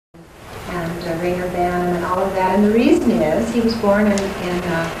Ringer Band and all of that. And the reason is he was born in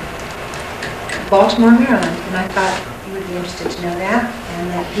Baltimore, Maryland, and I thought you would be interested to know that. And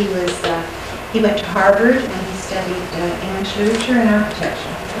that he went to Harvard and he studied English literature and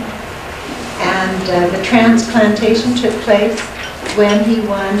architecture. And the transplantation took place when he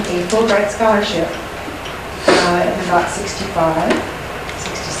won a Fulbright scholarship in about 66,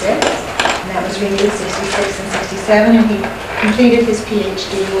 and that was renewed 66 and 67, and he completed his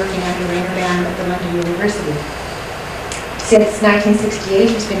PhD working under Ringer Band at the London University. Since 1968,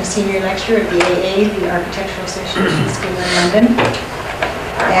 he's been a senior lecturer at the AA, the Architectural Association School in London,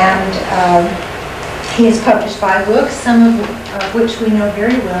 and he has published 5 books, some of which we know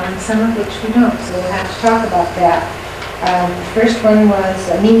very well and some of which we don't, so we'll have to talk about that. The first one was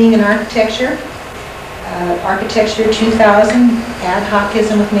Meaning in Architecture, Architecture 2000, Ad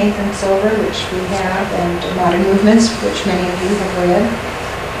Hocism with Nathan Silver, which we have, and Modern Movements, which many of you have read,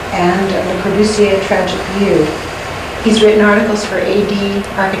 and the Corbusier Tragic View. He's written articles for AD,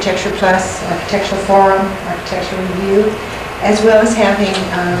 Architecture Plus, Architectural Forum, Architectural Review, as well as having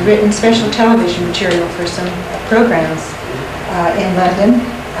written special television material for some programs in London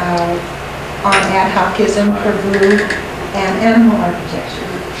on ad hocism, Corbu, and animal architecture.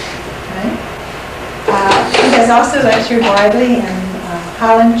 Right? He has also lectured widely in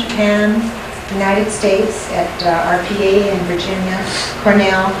Holland, Japan, United States, at RPA in Virginia,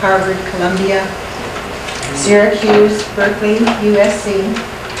 Cornell, Harvard, Columbia, Syracuse, Berkeley, USC.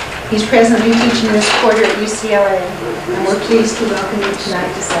 He's presently teaching this quarter at UCLA, and we're pleased to welcome you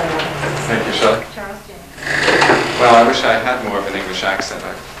tonight to Seminole. Thank you, Shelley. Charles Jencks. Well, I wish I had more of an English accent.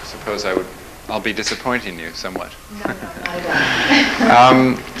 I suppose I'll be disappointing you somewhat. No,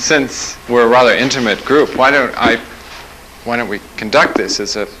 I don't. Since we're a rather intimate group, why don't we conduct this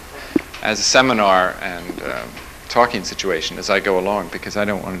as a seminar and talking situation as I go along, because I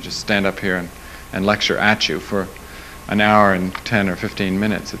don't want to just stand up here and lecture at you for an hour and 10 or 15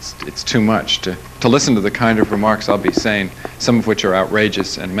 minutes. It's too much to listen to the kind of remarks I'll be saying, some of which are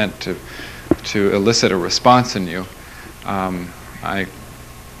outrageous and meant to elicit a response in you. I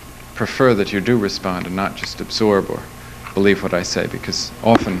prefer that you do respond and not just absorb or believe what I say, because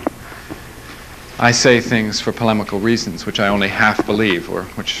often I say things for polemical reasons which I only half believe, or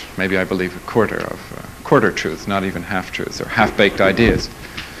which maybe I believe a quarter truth, not even half truths, or half-baked ideas.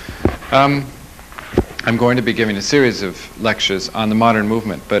 I'm going to be giving a series of lectures on the modern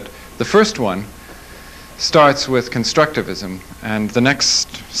movement, but the first one starts with Constructivism, and the next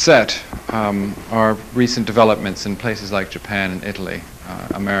set are recent developments in places like Japan and Italy,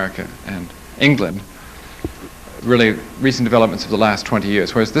 America and England, really recent developments of the last 20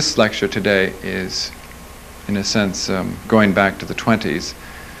 years, whereas this lecture today is, in a sense, going back to the 20s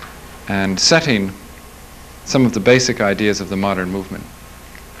and setting some of the basic ideas of the modern movement.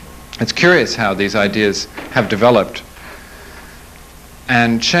 It's curious how these ideas have developed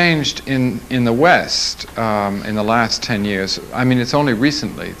and changed in the West in the last 10 years. I mean, it's only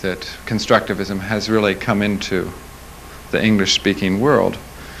recently that Constructivism has really come into the English-speaking world.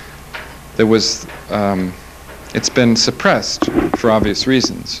 It's been suppressed for obvious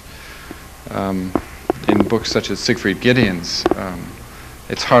reasons. In books such as Siegfried Gideon's,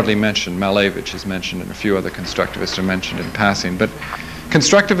 it's hardly mentioned. Malevich is mentioned, and a few other constructivists are mentioned in passing. But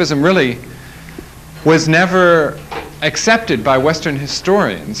Constructivism really was never accepted by Western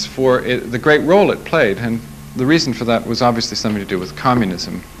historians for the great role it played, and the reason for that was obviously something to do with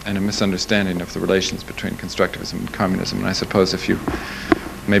communism and a misunderstanding of the relations between constructivism and communism. And I suppose if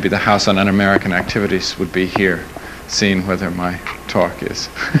maybe the House on Un-American Activities would be here, seeing whether my talk is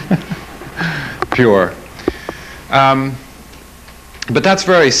pure. But that's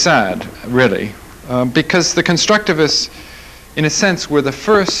very sad, really, because the constructivists, in a sense, were the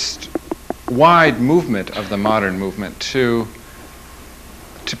first wide movement of the modern movement to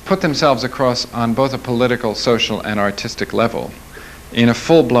put themselves across on both a political, social, and artistic level in a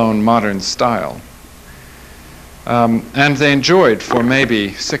full-blown modern style. And they enjoyed for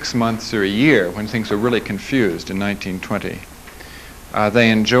maybe 6 months or a year, when things were really confused in 1920, they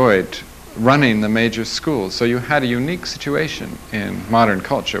enjoyed running the major schools. So you had a unique situation in modern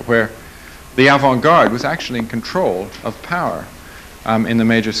culture where the avant-garde was actually in control of power in the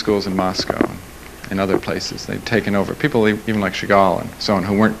major schools in Moscow and in other places. They'd taken over. People even like Chagall and so on,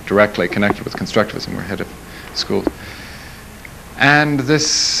 who weren't directly connected with constructivism, were head of schools. And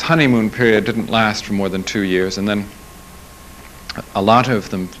this honeymoon period didn't last for more than 2 years, and then a lot of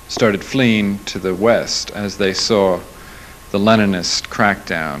them started fleeing to the West as they saw the Leninist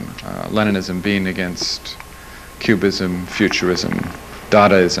crackdown, Leninism being against Cubism, Futurism,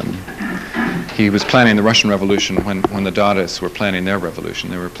 Dadaism. he was planning the Russian Revolution when the Dadaists were planning their revolution.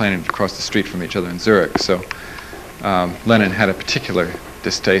 They were planning across the street from each other in Zurich. So Lenin had a particular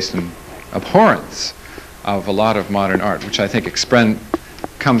distaste and abhorrence of a lot of modern art, which I think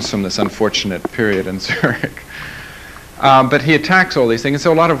comes from this unfortunate period in Zurich. But he attacks all these things, and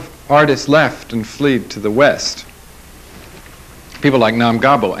so a lot of artists left and fled to the West. People like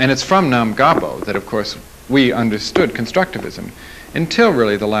Namgabo, and it's from Namgabo that, of course, we understood constructivism until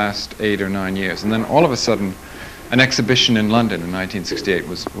really the last 8 or 9 years. And then all of a sudden, an exhibition in London in 1968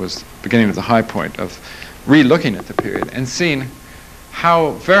 was beginning of the high point of re-looking at the period and seeing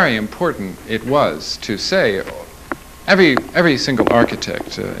how very important it was to say every single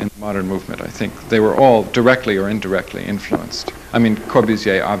architect in the modern movement, I think, they were all directly or indirectly influenced. I mean,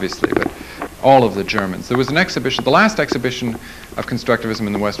 Corbusier, obviously, but all of the Germans. There was an exhibition, the last exhibition of constructivism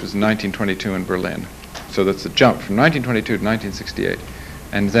in the West was in 1922 in Berlin. So that's a jump from 1922 to 1968.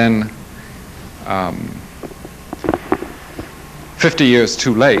 And then 50 years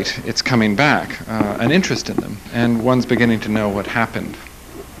too late, it's coming back, an interest in them, and one's beginning to know what happened.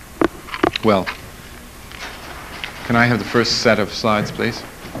 Well, can I have the first set of slides, please?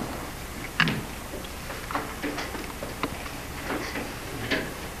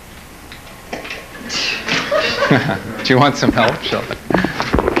 Do you want some help, shall I?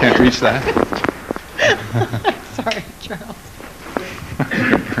 Can't reach that? Sorry, Charles.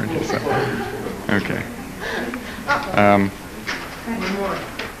 Okay.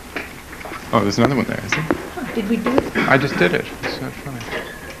 Oh, there's another one there, is there? Did we do it? I just did it. It's not funny.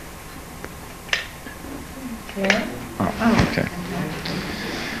 Yeah. Oh, okay.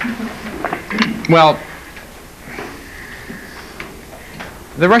 Well,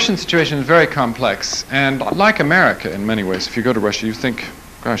 the Russian situation is very complex, and like America in many ways. If you go to Russia, you think,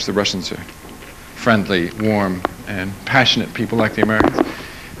 gosh, the Russians are friendly, warm, and passionate people like the Americans.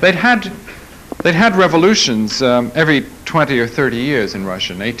 They'd had revolutions every 20 or 30 years in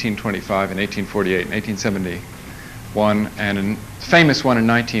Russia, in 1825, in 1848, in 1871, and a famous one in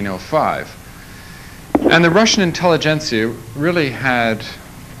 1905. And the Russian intelligentsia really had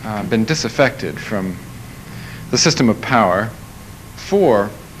been disaffected from the system of power for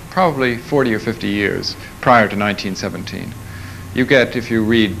probably 40 or 50 years prior to 1917. You get, if you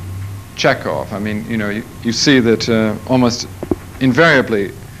read Chekhov, I mean, you see that almost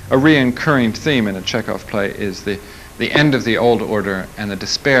invariably a recurring theme in a Chekhov play is the end of the old order and the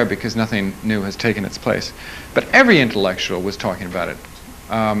despair because nothing new has taken its place. But every intellectual was talking about it.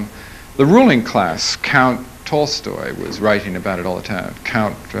 The ruling class, Count Tolstoy, was writing about it all the time.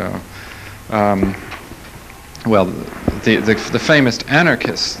 The famous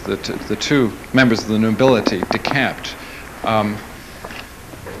anarchists, the two members of the nobility, decamped.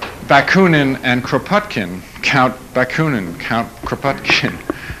 Bakunin and Kropotkin, Count Bakunin, Count Kropotkin.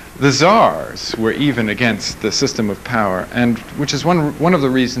 The czars were even against the system of power, and which is one of the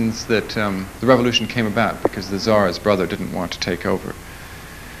reasons that the revolution came about, because the czar's brother didn't want to take over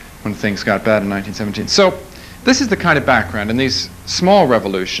when things got bad in 1917. So this is the kind of background, and these small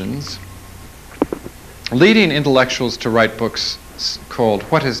revolutions leading intellectuals to write books called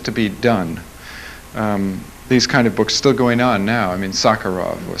What Is to Be Done. These kind of books still going on now. I mean,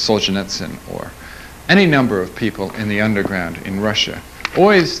 Sakharov or Solzhenitsyn or any number of people in the underground in Russia,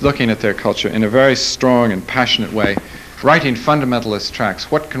 always looking at their culture in a very strong and passionate way, writing fundamentalist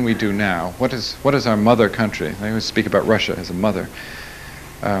tracts. What can we do now? What is our mother country? They always speak about Russia as a mother.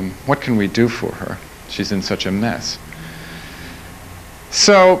 What can we do for her? She's in such a mess.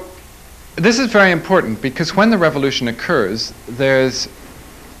 So this is very important because when the revolution occurs, there's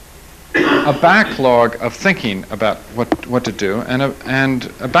a backlog of thinking about what to do and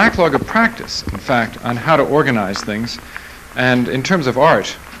a backlog of practice, in fact, on how to organize things, and in terms of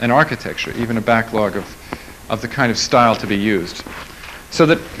art and architecture, even a backlog of the kind of style to be used. So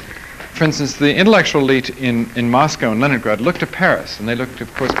that, for instance, the intellectual elite in Moscow and Leningrad looked to Paris, and they looked,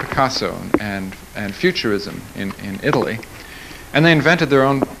 of course, Picasso and Futurism in Italy, and they invented their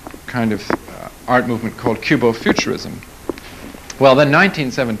own kind of art movement called Cubo-Futurism. Well, then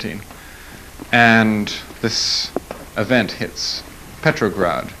 1917, and this event hits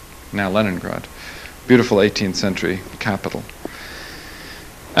Petrograd, now Leningrad, beautiful 18th century capital.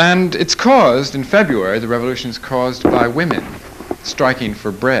 And it's caused, in February, the revolution is caused by women striking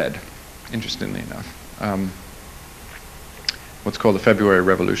for bread, interestingly enough. What's called the February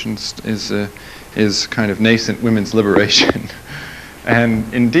Revolution is kind of nascent women's liberation.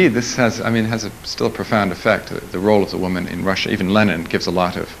 And indeed, this has still a profound effect. The role of the woman in Russia, even Lenin gives a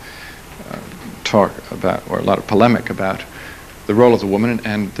lot of talk about, or a lot of polemic about, the role of the woman,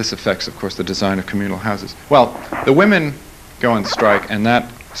 and this affects, of course, the design of communal houses. Well, the women go on strike, and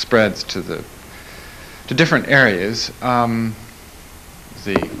that spreads to the to different areas.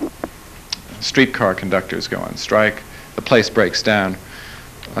 The streetcar conductors go on strike, the place breaks down,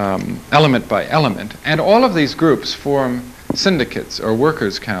 element by element, and all of these groups form syndicates or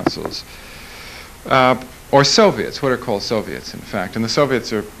workers' councils, or Soviets, what are called Soviets, in fact. And the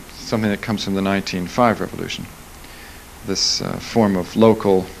Soviets are something that comes from the 1905 revolution, this form of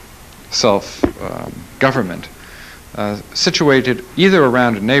local self-government, situated either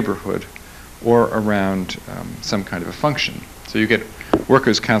around a neighborhood or around some kind of a function. So you get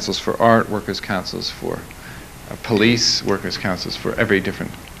workers' councils for art, workers' councils for police, workers' councils for every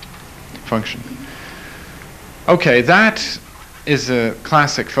different function. Okay, that is a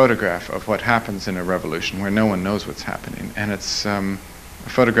classic photograph of what happens in a revolution where no one knows what's happening. And it's a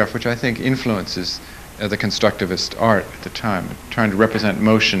photograph which I think influences the constructivist art at the time, trying to represent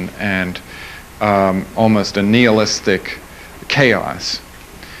motion and almost a nihilistic chaos.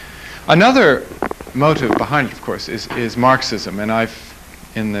 Another motive behind it, of course, is Marxism. And I've,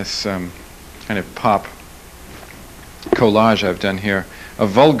 in this kind of pop collage I've done here, a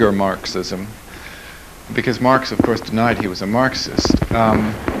vulgar Marxism, because Marx, of course, denied he was a Marxist.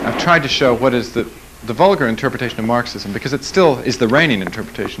 I've tried to show what is the vulgar interpretation of Marxism, because it still is the reigning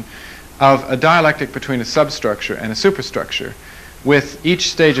interpretation, of a dialectic between a substructure and a superstructure, with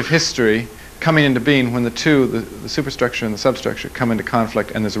each stage of history coming into being when the superstructure and the substructure come into conflict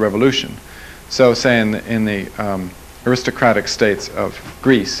and there's a revolution. So say in the aristocratic states of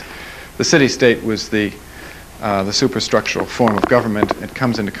Greece, the city-state was the superstructural form of government. It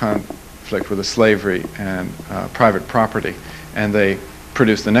comes into conflict with the slavery and private property, and they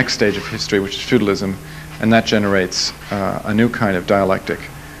produce the next stage of history, which is feudalism, and that generates a new kind of dialectic,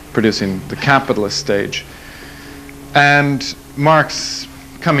 producing the capitalist stage. And Marx,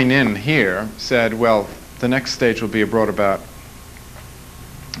 coming in here, said, well, the next stage will be brought about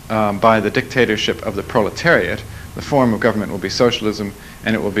by the dictatorship of the proletariat. The form of government will be socialism,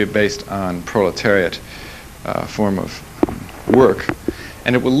 and it will be based on proletariat form of work.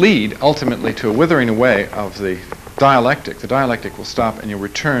 And it will lead ultimately to a withering away of the dialectic. The dialectic will stop, and you'll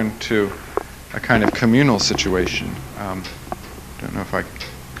return to a kind of communal situation. Don't know if I...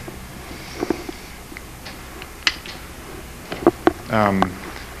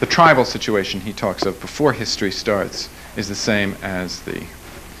 the tribal situation he talks of before history starts is the same as the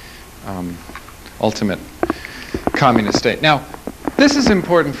ultimate communist state. Now, this is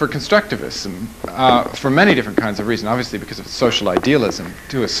important for constructivism for many different kinds of reasons. Obviously because of social idealism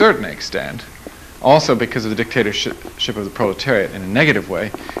to a certain extent, also because of the dictatorship of the proletariat in a negative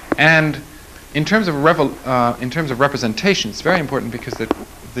way, and in terms of representation, it's very important because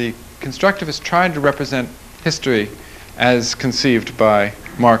the constructivists tried to represent history as conceived by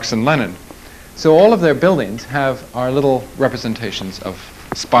Marx and Lenin. So all of their buildings are little representations of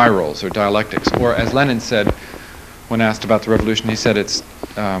spirals or dialectics, or as Lenin said when asked about the revolution, he said it's,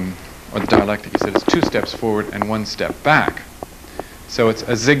 or the dialectic, he said it's 2 steps forward and 1 step back. So it's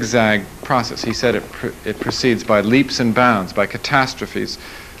a zigzag process. He said it proceeds by leaps and bounds, by catastrophes,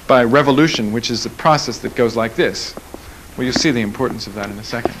 by revolution, which is a process that goes like this. Well, you'll see the importance of that in a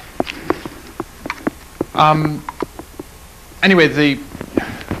second. Anyway,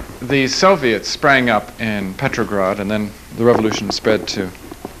 the Soviets sprang up in Petrograd, and then the revolution spread to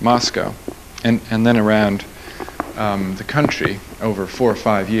Moscow, and then around the country over 4 or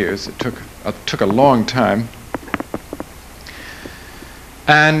 5 years. It took a long time.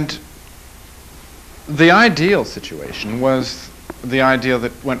 And the ideal situation was the ideal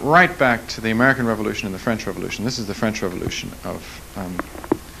that went right back to the American Revolution and the French Revolution. This is the French Revolution of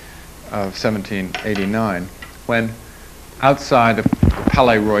 1789, when outside of the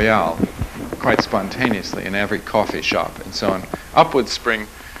Palais Royal, quite spontaneously in every coffee shop and so on, up would spring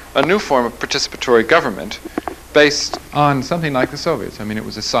a new form of participatory government based on something like the Soviets. I mean, it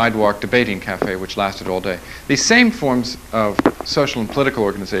was a sidewalk debating cafe which lasted all day. These same forms of social and political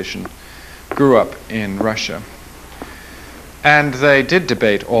organization grew up in Russia. And they did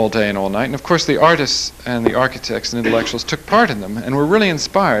debate all day and all night. And of course, the artists and the architects and intellectuals took part in them and were really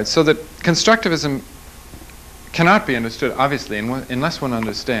inspired, so that constructivism cannot be understood, obviously, unless one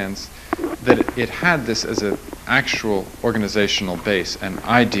understands that it had this as an actual organizational base, an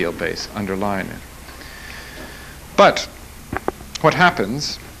ideal base underlying it. But what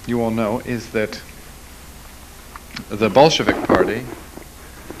happens, you all know, is that the Bolshevik Party,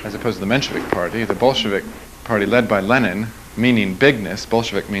 as opposed to the Menshevik Party, the Bolshevik Party led by Lenin, meaning bigness,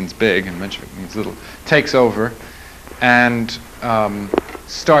 Bolshevik means big and Menshevik means little, takes over and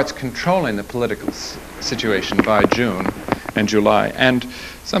starts controlling the political situation by June and July. And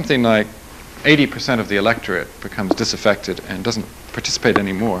something like 80% of the electorate becomes disaffected and doesn't participate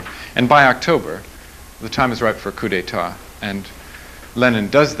anymore. And by October, the time is ripe for a coup d'etat. And Lenin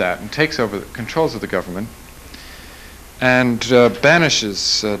does that and takes over the controls of the government and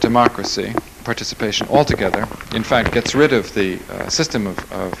banishes democracy, participation altogether. In fact, gets rid of the system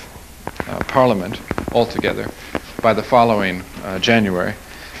of parliament altogether by the following January.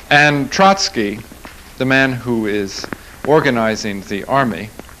 And Trotsky, the man who is organizing the army,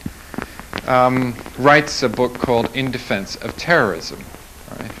 writes a book called In Defense of Terrorism.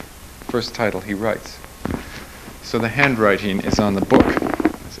 All right? First title he writes. So the handwriting is on the book,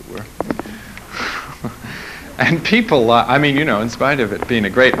 as it were. And people, I mean, you know, in spite of it being a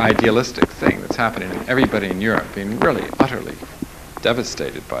great idealistic thing that's happening, and everybody in Europe being really utterly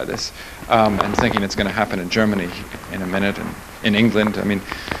devastated by this, and thinking it's going to happen in Germany in a minute, and in England. I mean,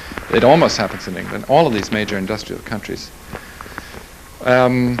 it almost happens in England. All of these major industrial countries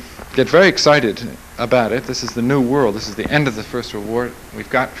get very excited about it. This is the new world. This is the end of the First World War. We've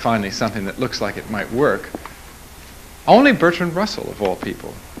got finally something that looks like it might work. Only Bertrand Russell, of all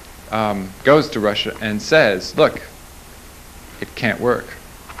people, goes to Russia and says, look, it can't work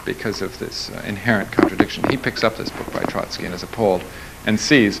because of this inherent contradiction. He picks up this book by Trotsky and is appalled and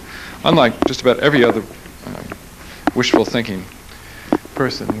sees, unlike just about every other wishful thinking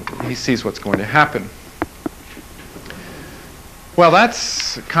person, he sees what's going to happen. Well,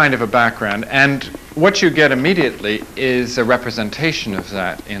 that's kind of a background, and what you get immediately is a representation of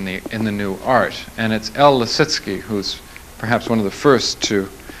that in the new art, and it's L. Lissitzky who's perhaps one of the first to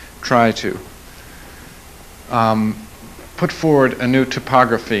try to put forward a new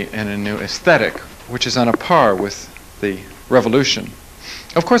typography and a new aesthetic, which is on a par with the revolution.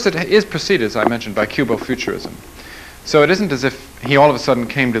 Of course, it is preceded, as I mentioned, by Cubo-Futurism. So it isn't as if he all of a sudden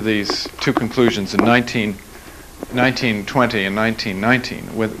came to these two conclusions in 1920 and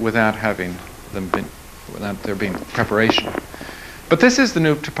 1919 without having them been, without there being preparation. But this is the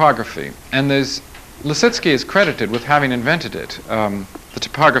new typography, and Lissitzky is credited with having invented it, the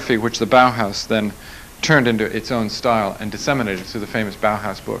typography which the Bauhaus then turned into its own style and disseminated through the famous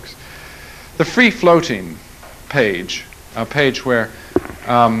Bauhaus books. The free-floating page, a page where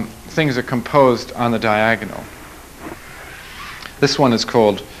things are composed on the diagonal. This one is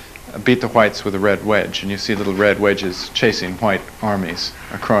called Beat the Whites with a Red Wedge, and you see little red wedges chasing white armies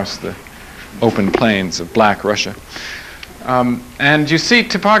across the open plains of black Russia. And you see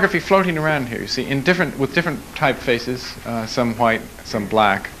typography floating around here. You see with different typefaces, some white, some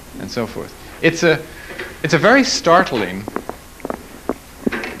black, and so forth. It's a very startling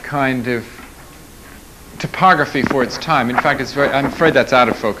kind of typography for its time. In fact, I'm afraid that's out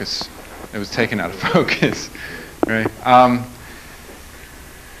of focus. It was taken out of focus, right?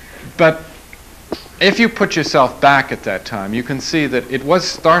 But if you put yourself back at that time, you can see that it was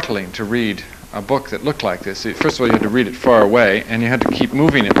startling to read a book that looked like this. First of all, you had to read it far away, and you had to keep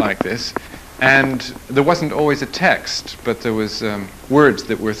moving it like this. And there wasn't always a text, but there was words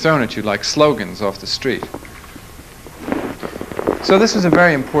that were thrown at you like slogans off the street. So this was a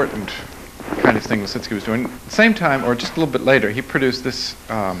very important kind of thing Lissitzky was doing. At the same time, or just a little bit later, he produced this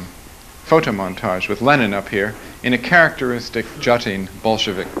photo montage with Lenin up here in a characteristic jutting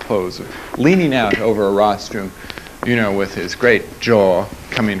Bolshevik pose, leaning out over a rostrum, you know, with his great jaw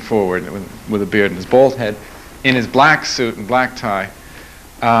coming forward with a beard and his bald head, in his black suit and black tie.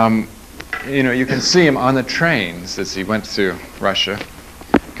 You know, you can see him on the trains as he went through Russia,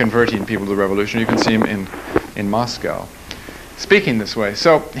 converting people to the revolution. You can see him in Moscow, speaking this way.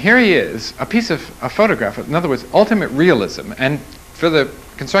 So here he is, a photograph, in other words, ultimate realism. And for the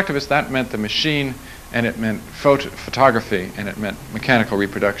Constructivists, that meant the machine, and it meant photography, and it meant mechanical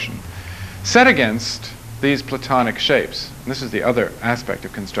reproduction, set against these Platonic shapes. And this is the other aspect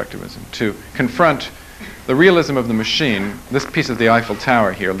of Constructivism, to confront the realism of the machine, this piece of the Eiffel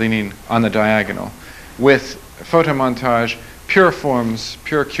Tower here, leaning on the diagonal, with photomontage, pure forms,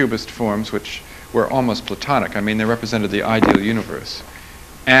 pure Cubist forms, which were almost Platonic. I mean, they represented the ideal universe.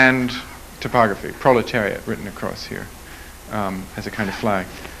 And typography, proletariat, written across here as a kind of flag.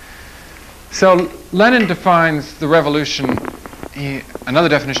 So Lenin defines the revolution, another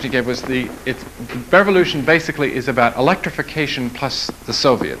definition he gave was the revolution basically is about electrification plus the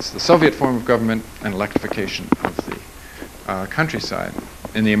Soviets, the Soviet form of government and electrification of the countryside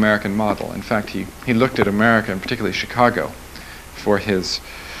in the American model. In fact, he looked at America, and particularly Chicago, for his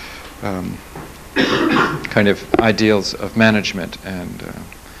kind of ideals of management and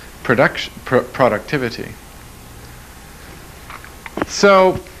productivity.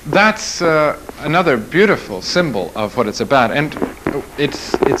 So that's another beautiful symbol of what it's about, and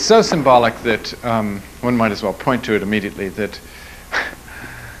it's so symbolic that one might as well point to it immediately, that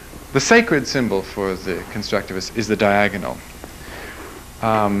the sacred symbol for the Constructivists is the diagonal.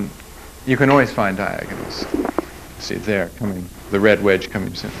 you can always find diagonals. See there, coming, the red wedge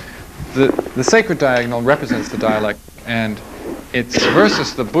coming soon. The sacred diagonal represents the dialect, and it's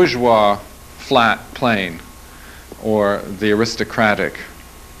versus the bourgeois flat plane, or the aristocratic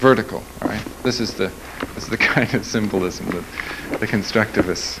vertical. All right, this is the kind of symbolism that the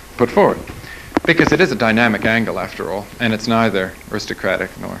constructivists put forward, because it is a dynamic angle after all, and it's neither aristocratic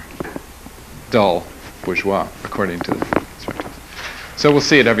nor dull bourgeois, according to the constructivists. So we'll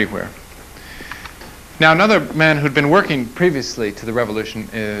see it everywhere. Now, another man who'd been working previously to the revolution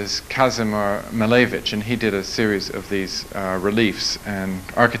is Kazimir Malevich, and he did a series of these reliefs and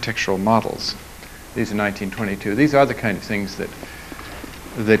architectural models. These in 1922. These are the kind of things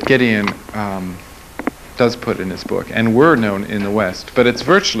that Gideon does put in his book, and were known in the West. But it's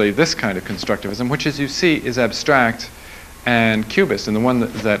virtually this kind of constructivism, which, as you see, is abstract and cubist, and the one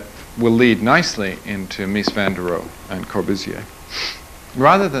that will lead nicely into Mies van der Rohe and Corbusier,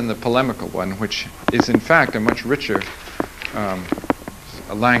 rather than the polemical one, which is in fact a much richer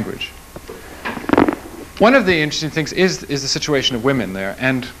language. One of the interesting things is the situation of women there,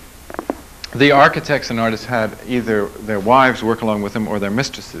 and the architects and artists had either their wives work along with them or their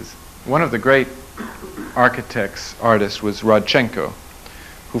mistresses. One of the great architects, artists, was Rodchenko,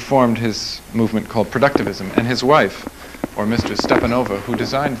 who formed his movement called Productivism, and his wife, or Mistress Stepanova, who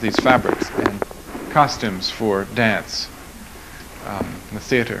designed these fabrics and costumes for dance. In the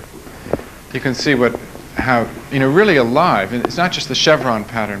theater, you can see how really alive. And it's not just the chevron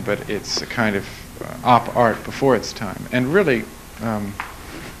pattern, but it's a kind of op art before its time, and really,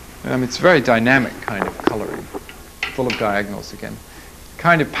 it's very dynamic kind of coloring, full of diagonals again,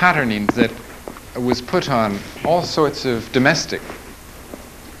 kind of patterning that was put on all sorts of domestic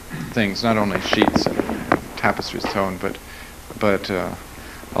things, not only sheets and tapestries toned, but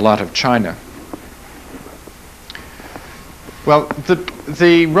a lot of china. Well,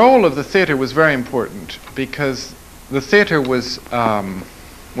 the role of the theater was very important, because the theater was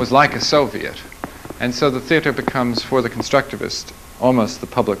like a Soviet, and so the theater becomes, for the constructivist, almost the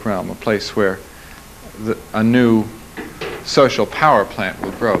public realm, a place where a new social power plant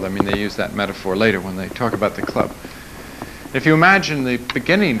will grow. I mean, they use that metaphor later when they talk about the club. If you imagine the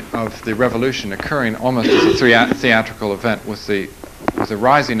beginning of the revolution occurring almost as a theatrical event, with the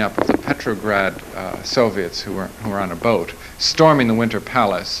rising up of the Petrograd Soviets who were on a boat, storming the Winter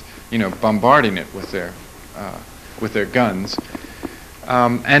Palace, bombarding it with their guns,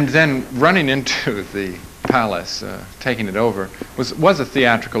 and then running into the palace, taking it over, was a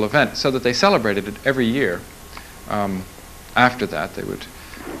theatrical event, so that they celebrated it every year. After that, they would,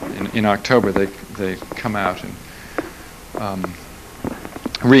 in October, they come out and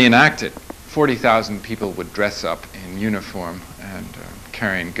reenact it. 40,000 people would dress up in uniform and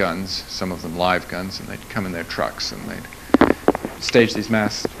carrying guns, some of them live guns, and they'd come in their trucks and they'd stage these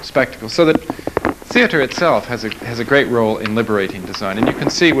mass spectacles. So that theater itself has a great role in liberating design, and you can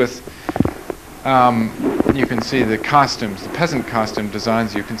see the costumes, the peasant costume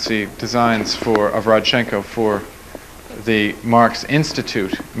designs. You can see designs of Rodchenko for the Marx and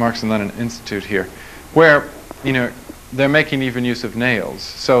Lenin Institute here, where they're making even use of nails.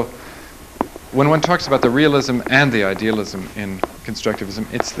 So when one talks about the realism and the idealism in constructivism,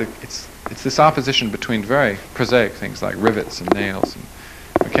 it's this opposition between very prosaic things like rivets and nails and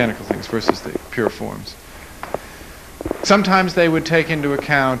mechanical things versus the pure forms. Sometimes they would take into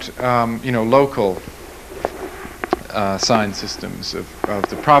account local sign systems of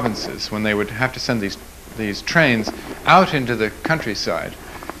the provinces, when they would have to send these trains out into the countryside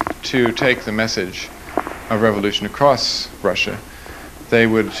to take the message of revolution across Russia. They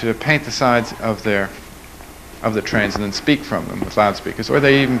would paint the sides of the trains and then speak from them with loudspeakers, or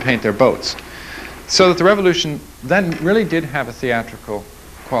they even paint their boats. So that the revolution then really did have a theatrical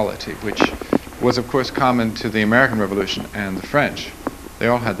quality, which was of course common to the American Revolution and the French. They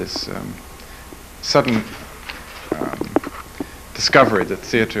all had this sudden discovery that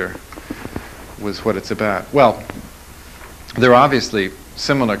theater was what it's about. Well, there are obviously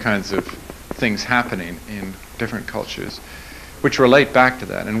similar kinds of things happening in different cultures which relate back to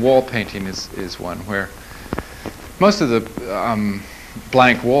that, and wall painting is one where most of the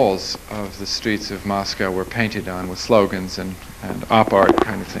blank walls of the streets of Moscow were painted on with slogans and op art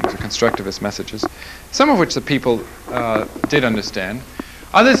kind of things, or constructivist messages, some of which the people did understand.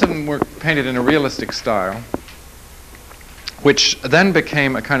 Others of them were painted in a realistic style, which then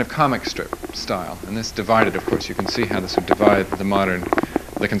became a kind of comic strip style. And this divided, of course, you can see how this would divide the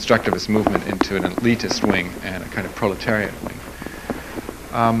constructivist movement into an elitist wing and a kind of proletariat wing.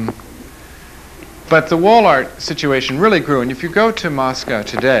 But the wall art situation really grew, and if you go to Moscow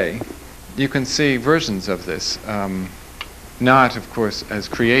today, you can see versions of this. not, of course, as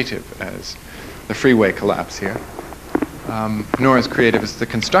creative as the freeway collapse here, nor as creative as the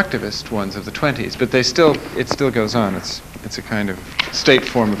constructivist ones of the 20s, but it still goes on. It's a kind of state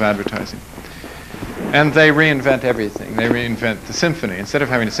form of advertising. And they reinvent everything. They reinvent the symphony. Instead of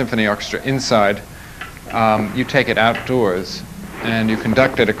having a symphony orchestra inside, you take it outdoors and you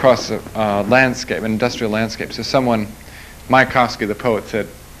conduct it across a landscape, an industrial landscape. So Mayakovsky, the poet,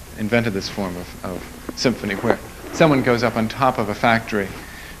 invented this form of symphony where someone goes up on top of a factory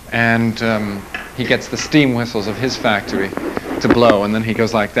and he gets the steam whistles of his factory to blow, and then he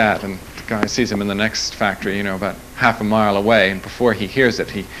goes like that, and the guy sees him in the next factory, about half a mile away, and before he hears it,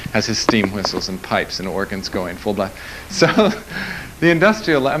 he has his steam whistles and pipes and organs going full blast. So the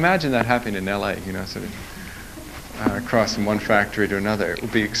industrial, imagine that happening in LA, sort of across from one factory to another. It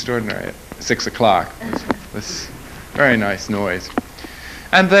would be extraordinary at 6 o'clock. This very nice noise.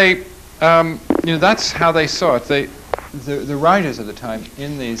 And they, that's how they saw it. The writers at the time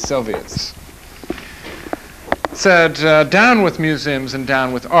in the Soviets said, down with museums and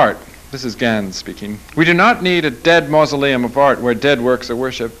down with art. This is Gans speaking. We do not need a dead mausoleum of art where dead works are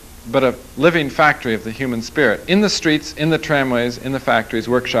worshipped, but a living factory of the human spirit, in the streets, in the tramways, in the factories,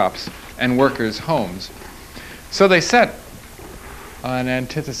 workshops, and workers' homes. So they set an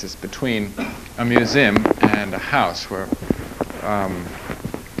antithesis between a museum and a house where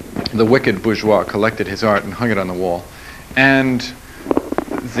the wicked bourgeois collected his art and hung it on the wall, and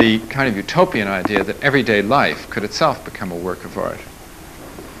the kind of utopian idea that everyday life could itself become a work of art.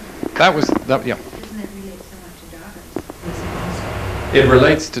 Yeah. Doesn't it relate so much to Dadaism? It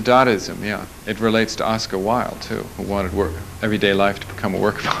relates to Dadaism, yeah. It relates to Oscar Wilde, too, who wanted everyday life to become a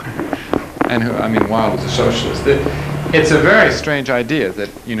work of art. And Wilde was a socialist. It's a very strange idea that,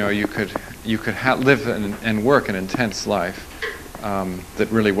 you could live and work an intense life that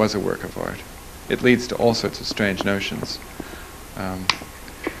really was a work of art. It leads to all sorts of strange notions.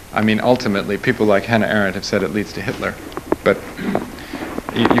 Ultimately, people like Hannah Arendt have said it leads to Hitler, but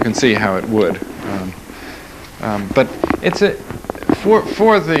you can see how it would. But it's for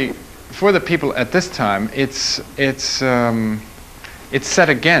the people at this time, it's set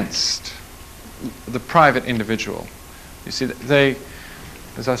against the private individual. You see,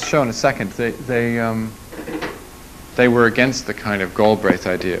 as I'll show in a second, they were against the kind of Galbraith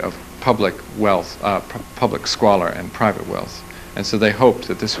idea of public wealth, public squalor and private wealth. And so they hoped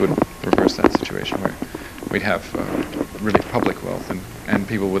that this would reverse that situation where we'd have really public wealth and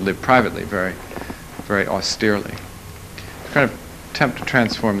people would live privately very, very austerely. Kind of attempt to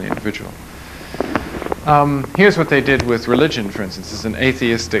transform the individual. Here's what they did with religion, for instance. It's an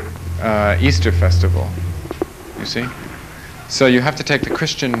atheistic Easter festival, you see? So you have to take the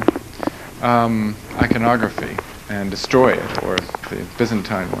Christian iconography and destroy it, or the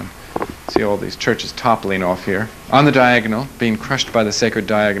Byzantine one. See all these churches toppling off here. On the diagonal, being crushed by the sacred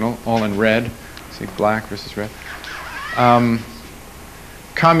diagonal, all in red. See, black versus red.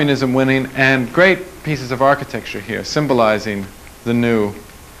 Communism winning, and great pieces of architecture here, symbolizing the new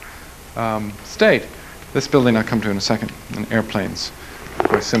state. This building I'll come to in a second, and airplanes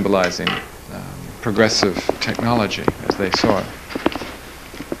were symbolizing progressive technology as they saw it.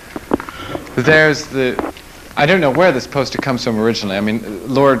 There's I don't know where this poster comes from originally.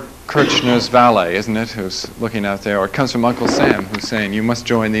 Lord Kirchner's valet, isn't it, who's looking out there, or it comes from Uncle Sam, who's saying, "You must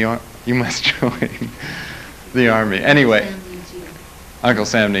join the army." Anyway, Uncle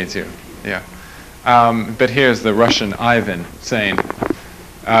Sam needs you. Yeah. But here's the Russian Ivan saying,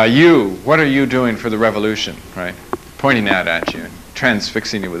 what are you doing for the revolution?" Right, pointing out at you and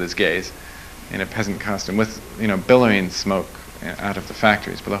transfixing you with his gaze in a peasant costume, with billowing smoke out of the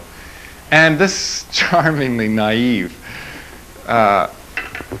factories below. And this charmingly naive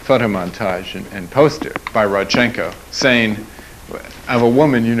photo montage and poster by Rodchenko saying, of a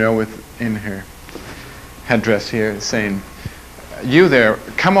woman, in her headdress here, saying, "You there,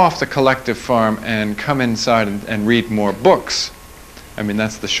 come off the collective farm and come inside and read more books."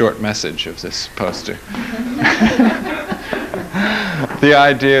 That's the short message of this poster. The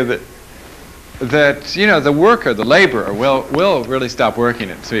idea that the worker, the laborer, will really stop working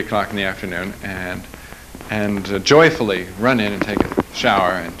at 3 o'clock in the afternoon and joyfully run in and take a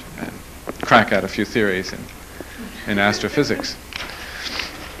shower and crack out a few theories in astrophysics.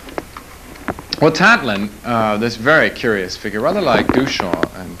 Well, Tatlin, this very curious figure, rather like Duchamp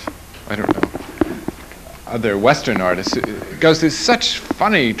and, I don't know, other Western artists, goes through such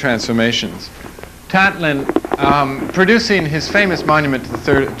funny transformations. Tatlin, producing his famous monument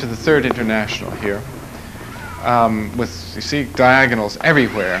to the Third International here, with, you see, diagonals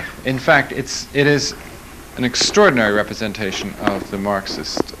everywhere. In fact, it is an extraordinary representation of the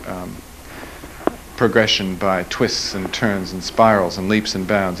Marxist progression by twists and turns and spirals and leaps and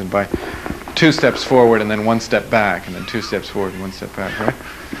bounds, and by 2 steps forward and then 1 step back, and then 2 steps forward and 1 step back, right?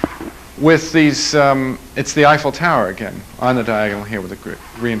 With these, it's the Eiffel Tower again, on the diagonal here with a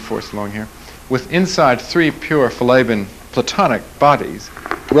reinforced along here, with inside 3 pure Philabin Platonic bodies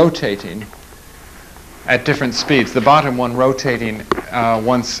rotating at different speeds. The bottom one rotating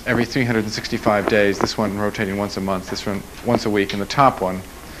once every 365 days, this one rotating once a month, this one once a week, and the top one,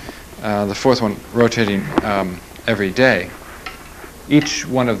 the 4th one, rotating every day. Each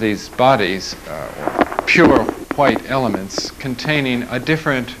one of these bodies, pure white elements, containing a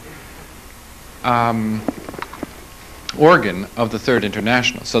different organ of the Third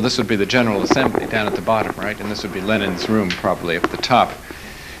International. So this would be the General Assembly down at the bottom, right? And this would be Lenin's room probably up at the top.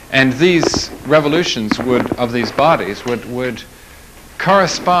 And these revolutions of these bodies would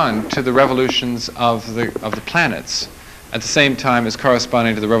correspond to the revolutions of the planets at the same time as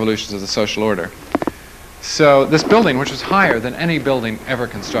corresponding to the revolutions of the social order. So this building, which was higher than any building ever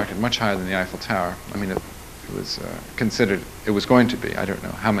constructed, much higher than the Eiffel Tower, I mean, it was considered, it was going to be, I don't know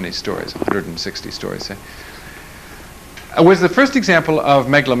how many stories, 160 stories, say, was the first example of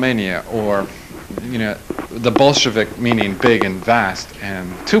megalomania, or, you know, the Bolshevik meaning big and vast and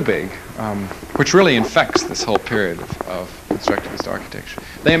too big, which really infects this whole period of constructivist architecture.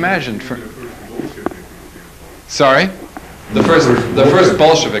 They imagined for... Sorry? The first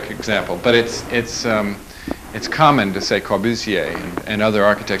Bolshevik example, but it's common to say Corbusier and other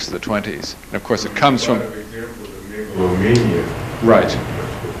architects of the 20s. And of course it comes from... Right.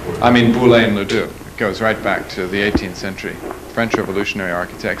 I mean, Boulez and Ledoux. It goes right back to the 18th century. French revolutionary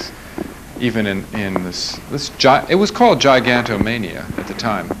architects, even in this it was called gigantomania at the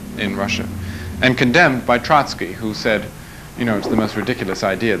time in Russia, and condemned by Trotsky, who said, you know, it's the most ridiculous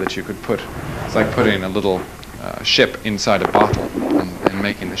idea that you could it's like putting a little ship inside a bottle and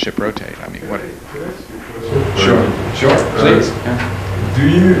making the ship rotate. I mean, what? Sure, please.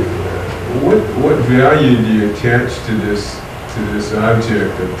 What value do you attach to this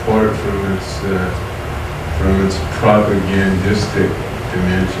object apart from its propagandistic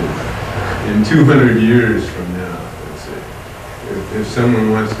dimension? In 200 years from now, let's say, if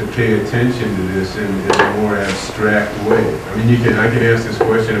someone wants to pay attention to this in a more abstract way, I mean, I can ask this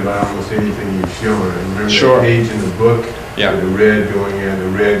question about almost anything you've shown. I remember that page in the book, yeah, with the red going in, the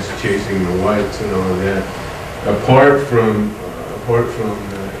reds chasing the whites and all of that. Apart from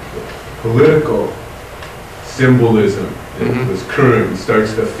political symbolism that was current and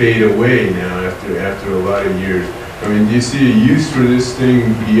starts to fade away now after a lot of years. I mean, do you see a use for this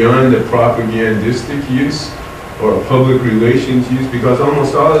thing beyond the propagandistic use or a public relations use? Because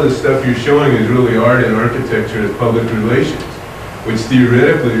almost all of the stuff you're showing is really art and architecture as public relations, which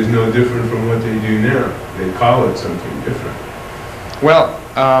theoretically is no different from what they do now. They call it something different. Well,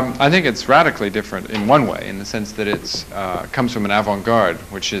 I think it's radically different in one way, in the sense that it comes from an avant-garde,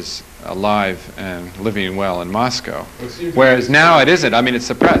 which is alive and living well in Moscow. Whereas now it isn't. I mean, it's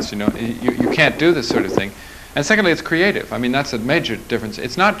suppressed, you know. You can't do this sort of thing. And secondly, it's creative. I mean, that's a major difference.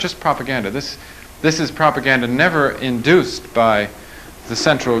 It's not just propaganda. This is propaganda never induced by the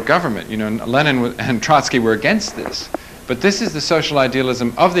central government. You know, Lenin and Trotsky were against this. But this is the social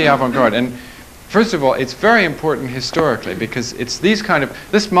idealism of the avant-garde. And first of all, it's very important historically, because it's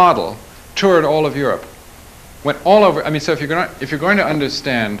this model toured all of Europe, went all over. I mean, so if you're going to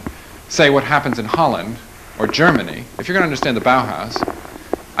understand, say, what happens in Holland or Germany, if you're going to understand the Bauhaus,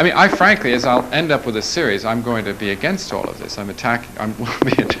 I mean, frankly, as I'll end up with a series, I'm going to be against all of this. I will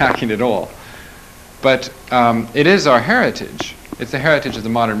be attacking it all. But it is our heritage. It's the heritage of the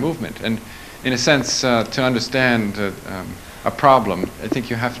modern movement, and in a sense, to understand a problem, I think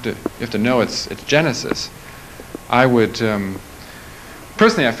you have to know its genesis. I would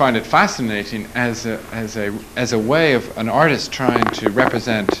personally, I find it fascinating as a way of an artist trying to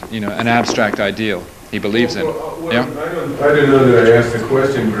represent, you know, an abstract ideal he believes in. Yeah. I don't know that I asked the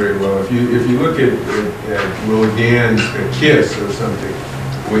question very well. If you look at Rodin's Kiss or something,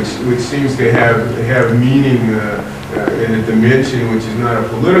 which seems to have meaning in a dimension which is not a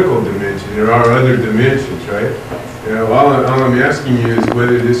political dimension. There are other dimensions, right? You know, all I'm asking you is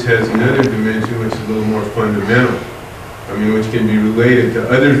whether this has another dimension which is a little more fundamental. I mean, which can be related to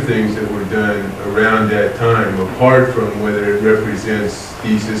other things that were done around that time, apart from whether it represents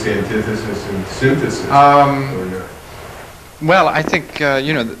thesis, antithesis, and synthesis or not. Well, I think,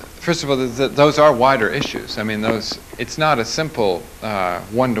 you know, first of all, those are wider issues. I mean, it's not a simple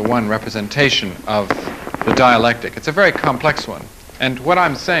one-to-one representation of the dialectic. It's a very complex one. And what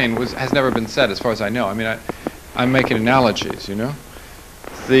I'm saying has never been said, as far as I know. I mean, I'm making analogies, you know.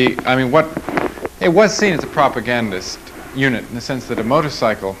 It was seen as a propagandist unit in the sense that a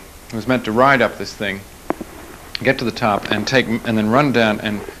motorcycle who was meant to ride up this thing, get to the top, and then run down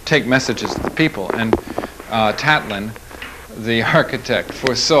and take messages to the people. And Tatlin, the architect,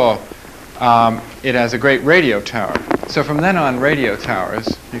 foresaw it as a great radio tower. So from then on, radio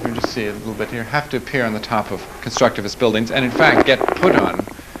towers, you can just see it a little bit here, have to appear on the top of constructivist buildings, and in fact get put on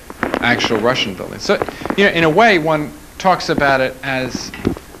actual Russian buildings. So, you know, in a way, one talks about it as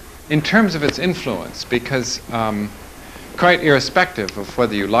in terms of its influence, because quite irrespective of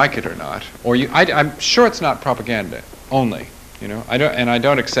whether you like it or not, or I'm sure it's not propaganda only. You know, I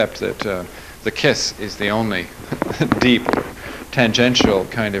don't accept that the kiss is the only deep or tangential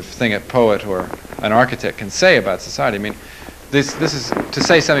kind of thing a poet or an architect can say about society. I mean, this is to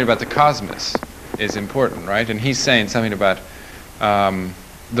say something about the cosmos is important, right? And he's saying something about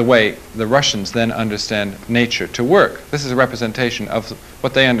the way the Russians then understand nature to work. This is a representation of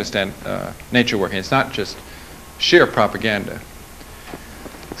what they understand nature working. It's not just sheer propaganda.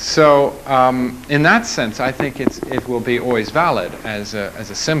 So in that sense, I think it will be always valid as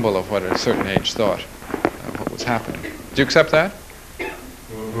a symbol of what a certain age thought of what was happening. Do you accept that?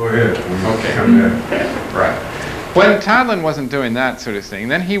 Well, go ahead. Okay. Right. When Tatlin wasn't doing that sort of thing,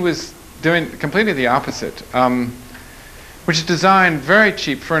 then he was doing completely the opposite, which is designed very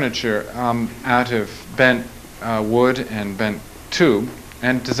cheap furniture out of bent wood and bent tube,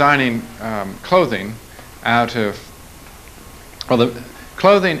 and designing clothing out of, well, the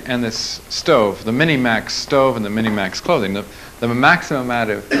clothing and this stove, the Minimax stove and the Minimax clothing, the maximum amount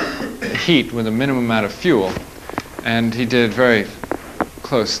of heat with a minimum amount of fuel. And he did very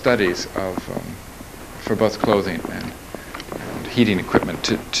close studies of for both clothing and heating equipment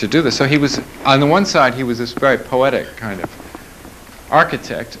to do this. So he was, on the one side, he was this very poetic kind of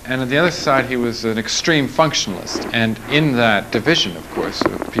architect, and on the other side, he was an extreme functionalist. And in that division, of course,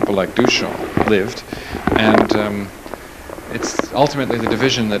 people like Duchamp lived, and it's ultimately the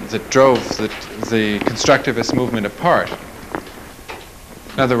division that drove the constructivist movement apart.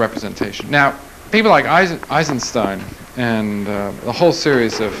 Another representation. Now, people like Eisenstein and a whole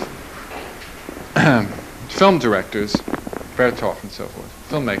series of film directors, Bertolf and so forth,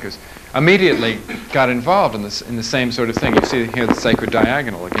 filmmakers, immediately got involved in the same sort of thing. You see here the sacred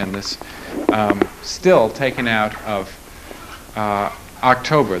diagonal again, this still taken out of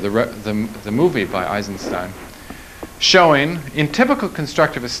October, the movie by Eisenstein, showing in typical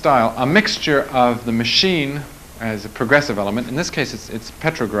constructivist style a mixture of the machine as a progressive element. In this case, it's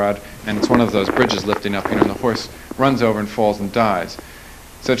Petrograd, and it's one of those bridges lifting up, you know, and the horse runs over and falls and dies.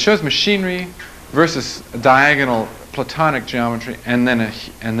 So it shows machinery versus a diagonal Platonic geometry, and then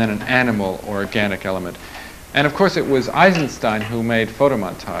an animal or organic element. And of course, it was Eisenstein who made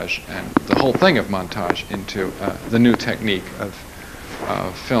photomontage and the whole thing of montage into the new technique of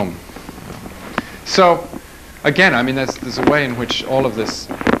film. So again, I mean, there's a way in which all of this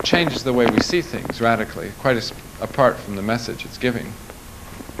changes the way we see things radically, quite apart from the message it's giving.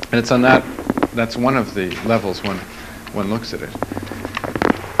 And it's on that's one of the levels one looks at it.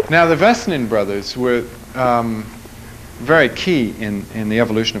 Now, the Vesnin brothers were very key in the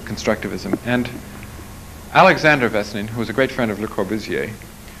evolution of constructivism. And Alexander Vesnin, who was a great friend of Le Corbusier,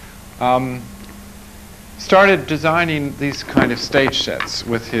 started designing these kind of stage sets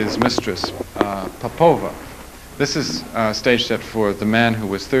with his mistress, Popova. This is a stage set for The Man Who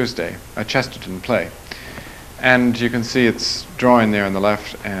Was Thursday, a Chesterton play. And you can see it's drawing there on the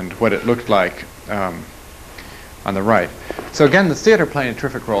left and what it looked like on the right. So again, the theater playing a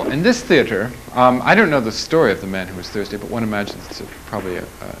terrific role. In this theater, I don't know the story of The Man Who Was Thursday, but one imagines it's probably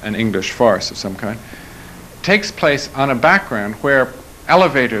an English farce of some kind. Takes place on a background where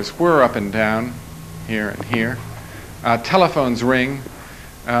elevators whir up and down, here and here. Telephones ring.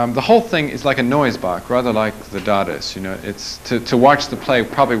 The whole thing is like a noise box, rather like the Dadaist. You know, it's to watch the play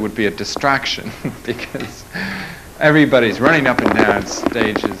probably would be a distraction because everybody's running up and down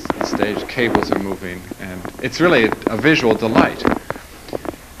stages, stage cables are moving, and it's really a visual delight.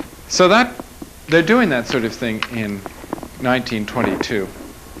 So that they're doing that sort of thing in 1922.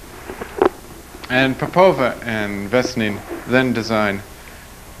 And Popova and Vesnin then design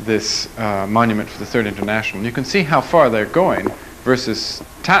this monument for the Third International. And you can see how far they're going versus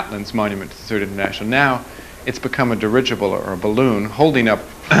Tatlin's monument to the Third International. Now it's become a dirigible or a balloon holding up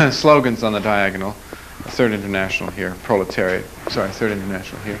slogans on the diagonal. Third International here, proletariat, sorry, Third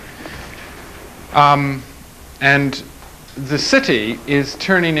International here. And the city is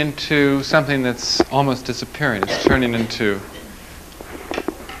turning into something that's almost disappearing. It's turning into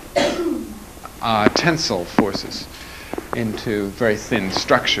tensile forces, into very thin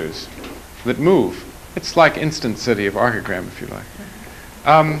structures that move. It's like instant city of archigram, if you like.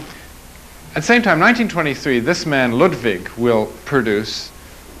 At the same time, 1923, this man, Ludwig, will produce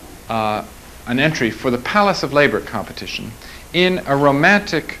an entry for the Palace of Labor competition in a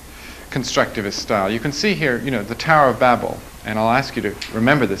romantic constructivist style. You can see here, the Tower of Babel, and I'll ask you to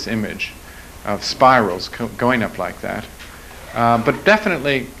remember this image of spirals going up like that, but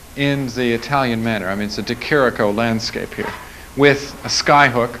definitely in the Italian manner. I mean, it's a De Chirico landscape here, with a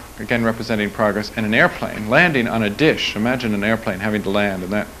skyhook, again representing progress, and an airplane landing on a dish. Imagine an airplane having to land in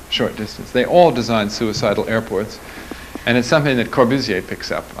that short distance. They all designed suicidal airports, and it's something that Corbusier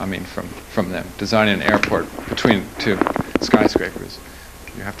picks up, from them, designing an airport between two skyscrapers.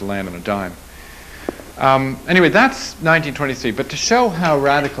 You have to land on a dime. Anyway, that's 1923, but to show how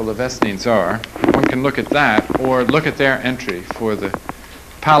radical the Vestnines are, one can look at that, or look at their entry for the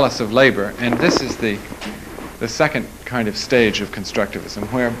Palace of Labor, and this is the second kind of stage of constructivism,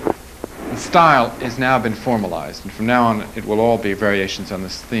 where the style has now been formalized, and from now on it will all be variations on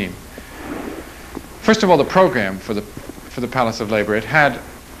this theme. First of all, the program for the Palace of Labor. It had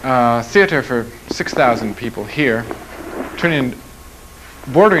theater for 6,000 people here,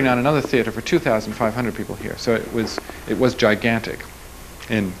 bordering on another theater for 2,500 people here. So it was gigantic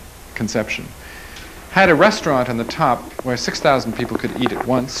in conception. Had a restaurant on the top where 6,000 people could eat at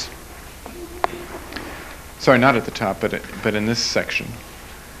once. Sorry, not at the top, but in this section.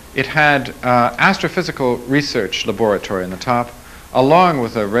 It had astrophysical research laboratory on the top, along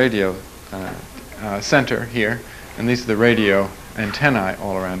with a radio center here, and these are the radio antennae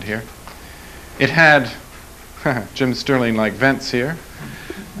all around here. It had Jim Sterling-like vents here,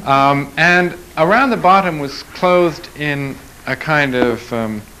 and around the bottom was clothed in a kind of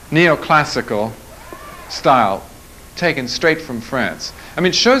neoclassical style taken straight from France. I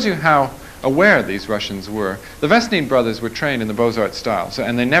mean, it shows you how aware these Russians were. The Vestnine brothers were trained in the Beaux-Arts style,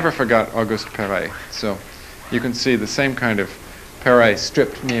 and they never forgot Auguste Perret. So you can see the same kind of Perret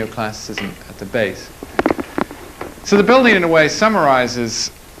stripped neoclassicism at the base. So the building, in a way,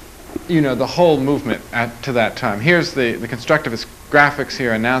 summarizes, the whole movement to that time. Here's the constructivist graphics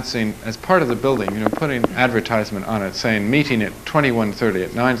here announcing, as part of the building, putting advertisement on it, saying meeting at 21:30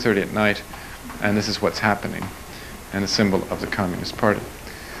 at 9:30 at night, and this is what's happening, and a symbol of the Communist Party.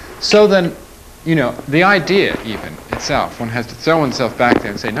 So then, the idea even itself, one has to throw oneself back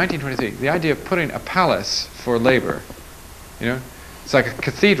there and say, 1923, the idea of putting a palace for labor, it's like a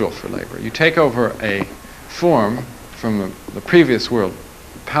cathedral for labor. You take over a form from the previous world,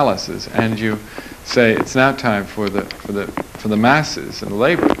 palaces, and you say it's now time for the masses and the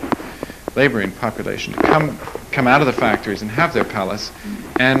laboring population to come out of the factories and have their palace,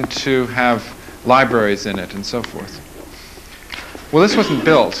 and to have libraries in it and so forth. Well, this wasn't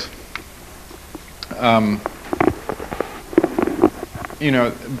built,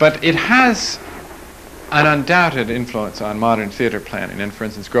 but it has an undoubted influence on modern theater planning. And for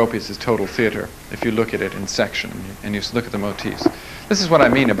instance, Gropius's Total Theater, if you look at it in section and you look at the motifs. This is what I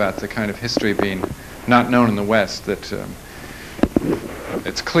mean about the kind of history being not known in the West, that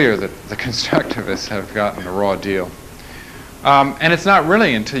it's clear that the constructivists have gotten a raw deal. And it's not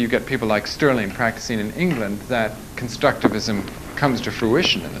really until you get people like Sterling practicing in England that constructivism comes to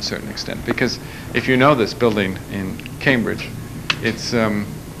fruition in a certain extent. Because if you know this building in Cambridge, it's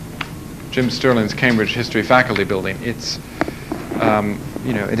Jim Sterling's Cambridge History Faculty Building. It's,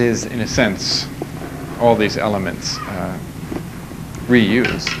 it is, in a sense, all these elements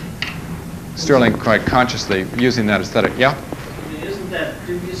reused. Sterling quite consciously using that aesthetic. Yeah? Isn't that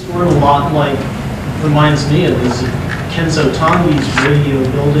dubious one a lot like, reminds me of this Kenzo Tange's radio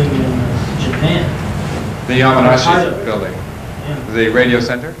building in Japan? The Yamanashi building. Yeah. The radio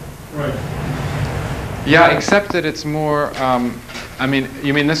center? Right. Yeah, except that it's more,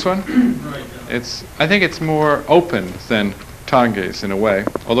 you mean this one? Right. I think it's more open than Tange's in a way,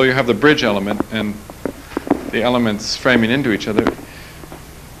 although you have the bridge element and the elements framing into each other.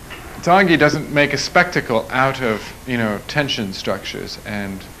 Tange doesn't make a spectacle out of, tension structures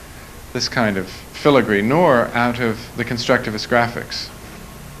and this kind of filigree, nor out of the constructivist graphics,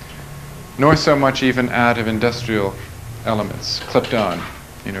 nor so much even out of industrial elements clipped on,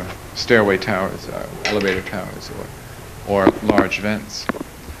 stairway towers, elevator towers, or large vents.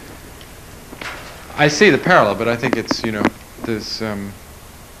 I see the parallel, but I think it's, there's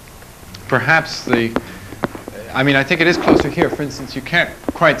perhaps I think it is closer here. For instance, you can't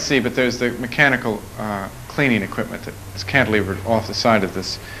quite see, but there's the mechanical cleaning equipment that's cantilevered off the side of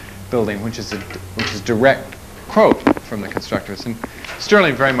this building, which is direct quote from the constructivists. And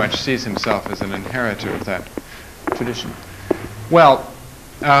Sterling very much sees himself as an inheritor of that tradition. Well,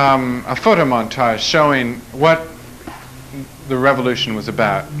 a photo montage showing what the revolution was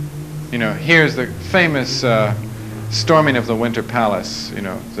about. Here's the famous storming of the Winter Palace,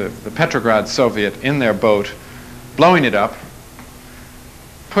 the Petrograd Soviet in their boat, blowing it up,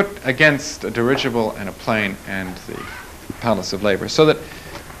 put against a dirigible and a plane and the Palace of Labor, so that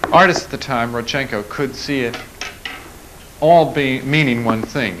artists at the time, Rodchenko, could see it all meaning one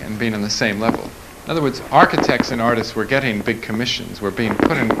thing and being on the same level. In other words, architects and artists were getting big commissions, were being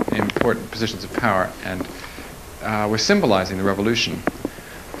put in important positions of power, and were symbolizing the revolution.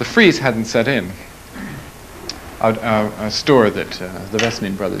 The freeze hadn't set in. A store that the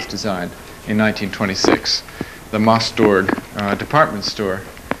Vesnin brothers designed in 1926, the Mostorg department store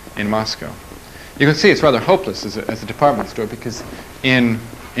in Moscow. You can see it's rather hopeless as a department store, because in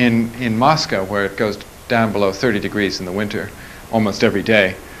Moscow, where it goes down below 30 degrees in the winter almost every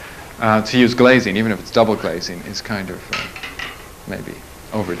day, to use glazing, even if it's double glazing, is kind of maybe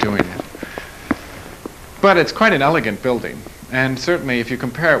overdoing it. But it's quite an elegant building, and certainly if you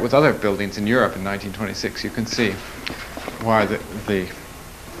compare it with other buildings in Europe in 1926, you can see why the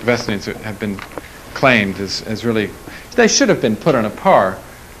Vesnins have been claimed as really, they should have been put on a par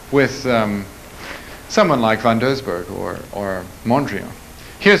with someone like Van Doesburg or Mondrian.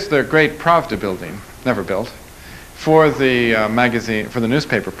 Here's the great Pravda building, never built, for the magazine, for the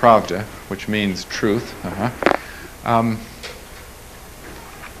newspaper Pravda, which means truth.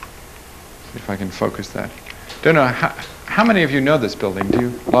 See if I can focus that. Don't know, how many of you know this building?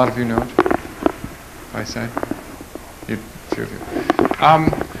 A lot of you know it? If I say? A few of you.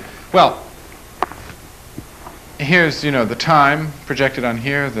 Well, here's, the time projected on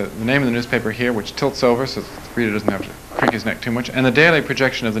here, the name of the newspaper here, which tilts over so the reader doesn't have to crank his neck too much, and the daily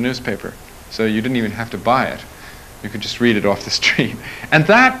projection of the newspaper. So you didn't even have to buy it. You could just read it off the street. And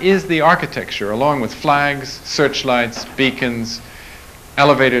that is the architecture, along with flags, searchlights, beacons,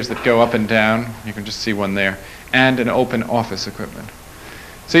 elevators that go up and down. You can just see one there. And an open office equipment.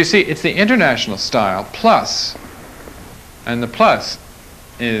 So you see, it's the international style plus, and the plus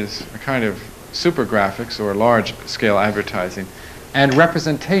is a kind of super graphics or large-scale advertising, and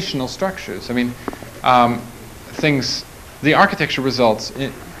representational structures. I mean, the architecture results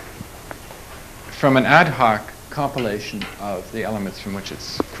from an ad hoc compilation of the elements from which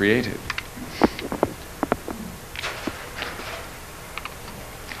it's created.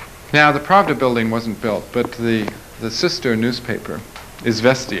 Now, the Pravda building wasn't built, but the sister newspaper,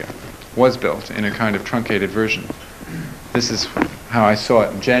 Izvestia, was built in a kind of truncated version. This is how I saw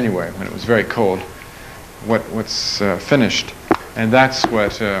it in January when it was very cold, what's finished. And that's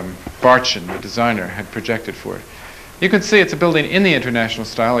what Barchin, the designer, had projected for it. You can see it's a building in the international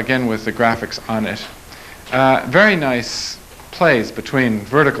style, again with the graphics on it. Very nice plays between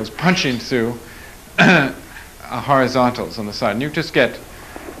verticals punching through horizontals on the side. And you just get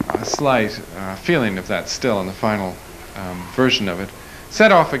a slight feeling of that still in the final version of it,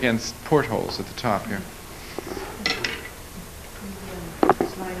 set off against portholes at the top here.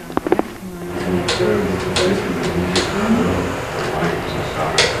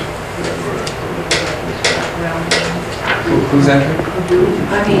 Who's entering?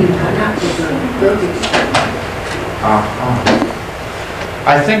 I mean, not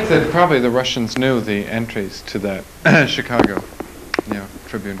I think that probably the Russians knew the entries to that Chicago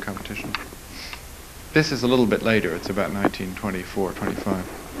Tribune competition. This is a little bit later. It's about 1924, 25.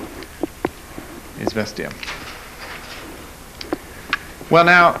 Izvestia. Well,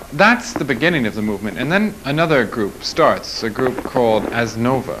 now, that's the beginning of the movement. And then another group starts, a group called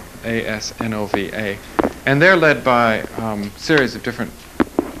Asnova, A-S-N-O-V-A. And they're led by a series of different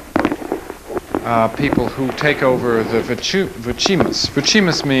people who take over the Vuchimus.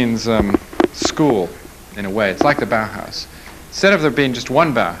 Vuchimus means school, in a way. It's like the Bauhaus. Instead of there being just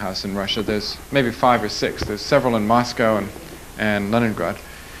one Bauhaus in Russia, there's maybe 5 or 6. There's several in Moscow and Leningrad.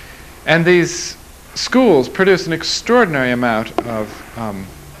 And these schools produce an extraordinary amount of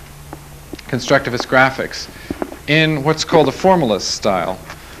constructivist graphics in what's called the formalist style.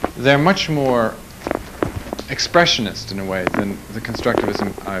 They're much more expressionist in a way than the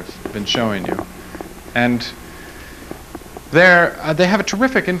constructivism I've been showing you. And they have a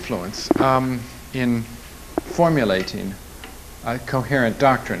terrific influence in formulating a coherent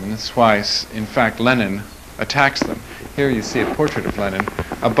doctrine, and that's why, in fact, Lenin attacks them. Here you see a portrait of Lenin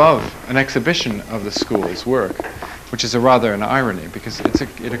above an exhibition of the school's work, which is rather an irony, because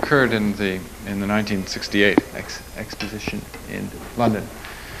it occurred in the 1968 exposition in London.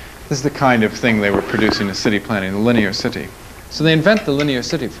 This is the kind of thing they were producing as city planning, the linear city. So they invent the linear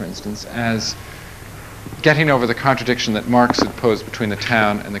city, for instance, as getting over the contradiction that Marx had posed between the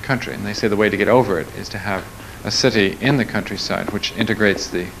town and the country. And they say the way to get over it is to have a city in the countryside which integrates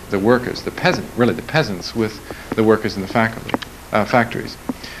the workers, the peasants, with the workers in the factories.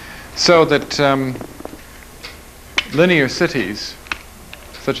 So that linear cities,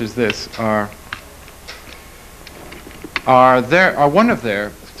 such as this, are one of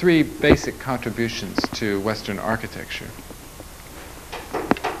their three basic contributions to Western architecture.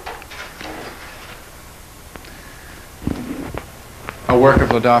 A work of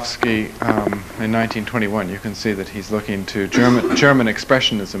Ladovsky in 1921. You can see that he's looking to German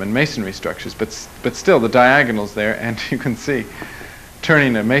expressionism and masonry structures, but still the diagonals there, and you can see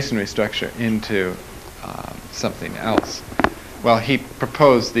turning a masonry structure into something else. Well, he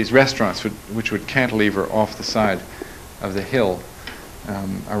proposed these restaurants which would cantilever off the side of the hill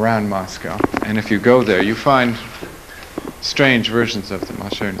around Moscow, and if you go there, you find strange versions of them. I'll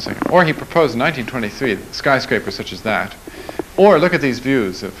show you in a second. Or he proposed in 1923 skyscrapers such as that. Or look at these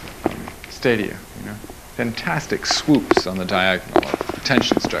views of stadia, you know, fantastic swoops on the diagonal of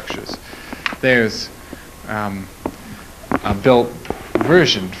tension structures. There's a built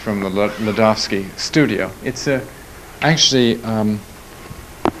version from the Ladovsky studio. It's actually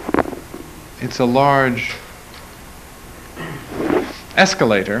it's a large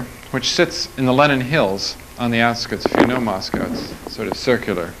escalator which sits in the Lenin Hills on the outskirts. If you know Moscow, it's sort of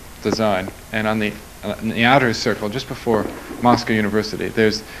circular design, and on the in the outer circle, just before Moscow University,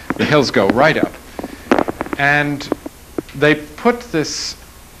 the hills go right up. And they put this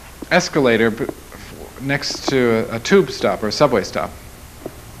escalator next to a tube stop or a subway stop.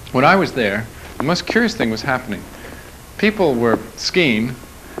 When I was there, the most curious thing was happening. People were skiing,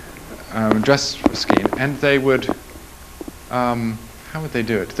 dressed for skiing, and they would, how would they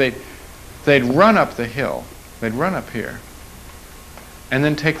do it? They'd run up the hill, they'd run up here, and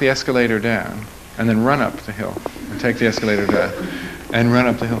then take the escalator down, and then run up the hill, and take the escalator down, and run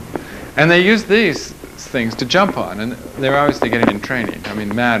up the hill. And they used these things to jump on, and they're obviously getting in training. I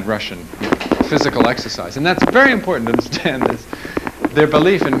mean, mad Russian physical exercise. And that's very important to understand this, their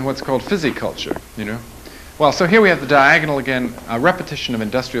belief in what's called physiculture, you know. Well, so here we have the diagonal again, a repetition of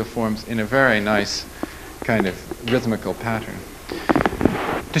industrial forms in a very nice kind of rhythmical pattern.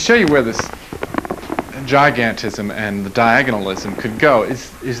 To show you where this gigantism and the diagonalism could go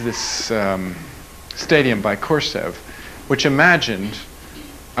is this stadium by Korsev, which imagined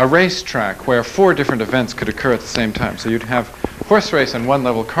a racetrack where 4 different events could occur at the same time. So you'd have horse race on one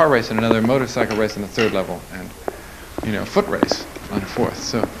level, car race on another, motorcycle race on the third level, and, you know, foot race on a fourth.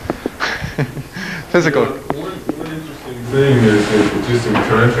 So physical. One interesting thing is that, just in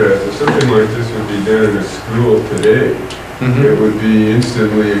contrast, if something like this would be done in a school today, it would be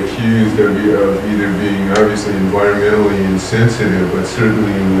instantly accused of either being obviously environmentally insensitive, but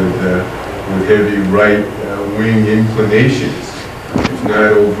certainly with heavy right-wing inclinations, if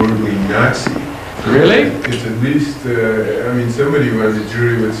not overtly Nazi. Really? It's at least, I mean, somebody on the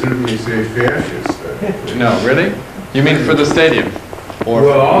jury would certainly say fascist. No, really? You mean for the stadium? Or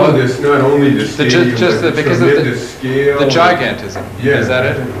well, all of this, not only the stadium, just but the because of tremendous scale. The gigantism. Yeah, is that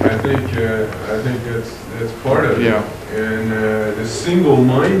it? I think that's part of it. Yeah. And the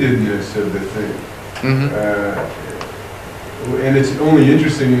single-mindedness of the thing. And it's only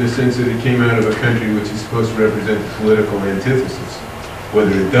interesting in the sense that it came out of a country which is supposed to represent the political antithesis,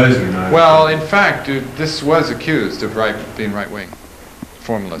 whether it does or not. Well, in fact, this was accused of being right-wing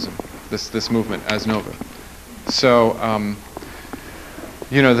formalism, this movement, As Nova. So,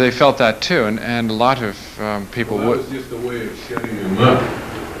 you know, they felt that too, and a lot of people would. That was just a way of shutting them up,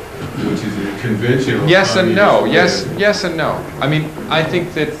 which is a conventional. Yes and no. way. Yes and no. I mean, I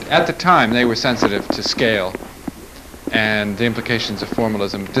think that at the time they were sensitive to scale and the implications of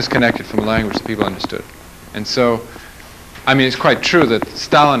formalism, disconnected from a language that people understood. And so, I mean, it's quite true that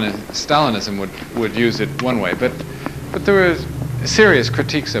Stalinism would use it one way, but there were serious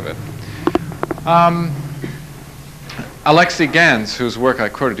critiques of it. Alexei Gans, whose work I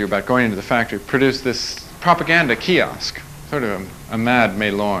quoted you about going into the factory, produced this propaganda kiosk, sort of a mad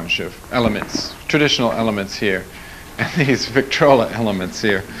mélange of elements, traditional elements here, and these Victrola elements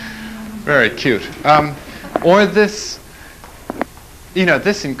here. Very cute. Or this, you know,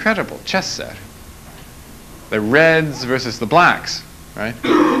 this incredible chess set. The reds versus the blacks, right?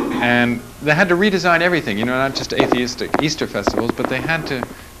 And they had to redesign everything, you know, not just atheistic Easter festivals, but they had to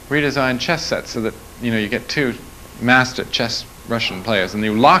redesign chess sets so that, you know, you get 2 master chess Russian players, and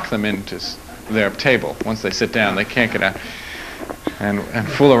you lock them into their table. Once they sit down, they can't get out and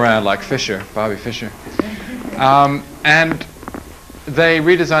fool around like Fischer, Bobby Fischer. And they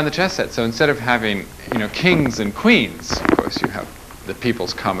redesigned the chess set. So instead of having, you know, kings and queens, of course, you have the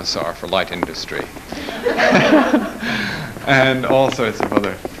People's Commissar for Light Industry, and all sorts of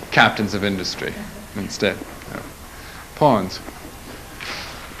other captains of industry instead of pawns.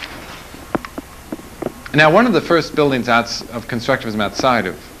 Now, one of the first buildings of constructivism outside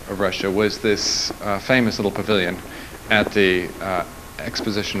of Russia was this famous little pavilion at the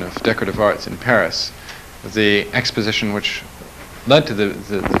Exposition of Decorative Arts in Paris, the exposition which led to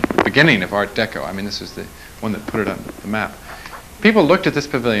the beginning of Art Deco. I mean, this was the one that put it on the map. People looked at this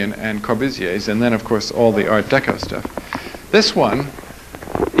pavilion and Corbusier's, and then, of course, all the Art Deco stuff. This one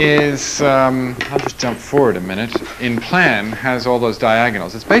is, I'll just jump forward a minute, in plan has all those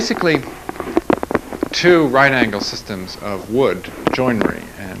diagonals. It's basically two right-angle systems of wood joinery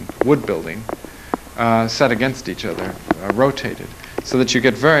and wood building set against each other, rotated, so that you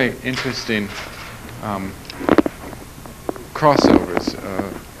get very interesting crossovers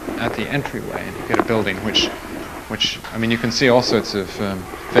at the entryway, and you get a building which I mean, you can see all sorts of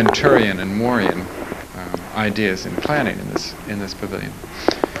Venturian and Moorian ideas in planning in this pavilion.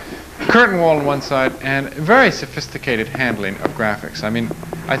 Curtain wall on one side and very sophisticated handling of graphics. I mean,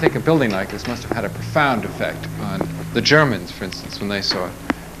 I think a building like this must have had a profound effect on the Germans, for instance, when they saw it,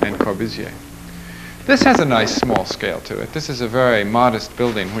 and Corbusier. This has a nice small scale to it. This is a very modest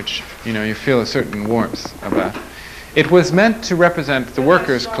building which, you know, you feel a certain warmth about. It was meant to represent the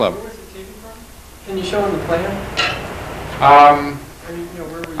workers' club. Where was it taken from? Can you show on the plan?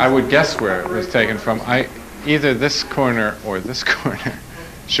 I would guess where it was taken from. Either this corner or this corner.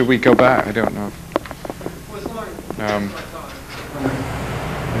 Should we go back? I don't know.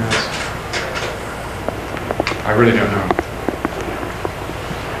 Yes. I really don't know.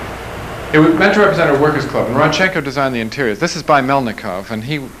 It was meant to represent a workers' club, and Rodchenko designed the interiors. This is by Melnikov, and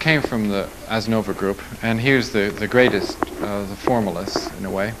he came from the Asnova group, and he was the greatest, the formalist in a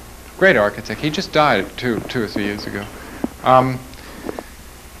way. Great architect. He just died two or 3 years ago.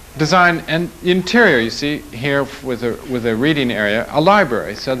 Design and interior, you see here with a reading area, a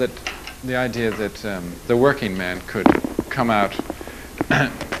library, so that the idea that the working man could come out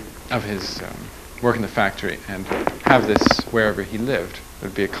of his work in the factory and have this wherever he lived. It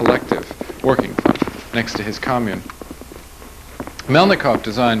would be a collective working front next to his commune. Melnikov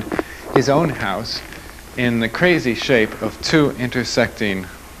designed his own house in the crazy shape of two intersecting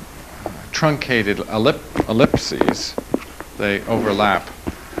truncated ellipses. They overlap.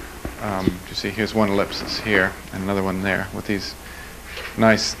 You see, here's one ellipsis here and another one there with these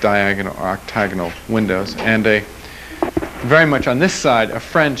nice diagonal, octagonal windows, and a very much on this side a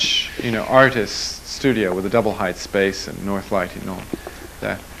French, artist studio with a double height space and north lighting and all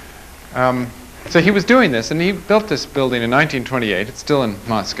that. So he was doing this, and he built this building in 1928. It's still in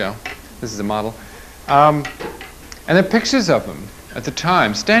Moscow. This is a model, and there are pictures of him at the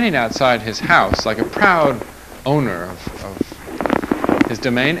time standing outside his house like a proud owner of his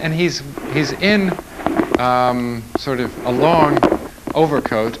domain, and he's in sort of a long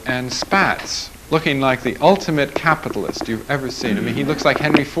overcoat and spats, looking like the ultimate capitalist you've ever seen. I mean, he looks like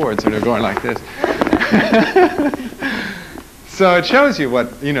Henry Ford, sort of going like this. So it shows you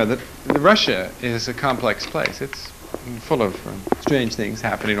what, that Russia is a complex place. It's full of strange things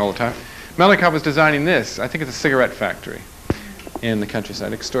happening all the time. Melnikov was designing this. I think it's a cigarette factory in the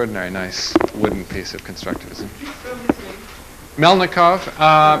countryside. Extraordinary nice wooden piece of constructivism. Melnikov,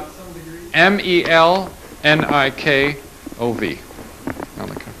 M-E-L-N-I-K-O-V.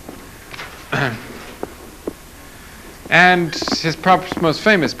 Melnikov. And his most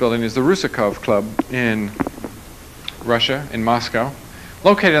famous building is the Rusakov Club in Russia, in Moscow,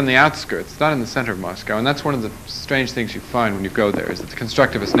 located on the outskirts, not in the center of Moscow. And that's one of the strange things you find when you go there, is that the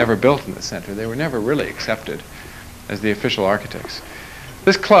Constructivists never built in the center. They were never really accepted as the official architects.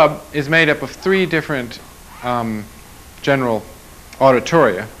 This club is made up of three different general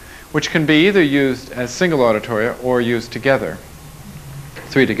auditoria, which can be either used as single auditoria or used together,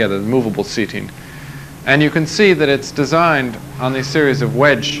 three together, the movable seating. And you can see that it's designed on these series of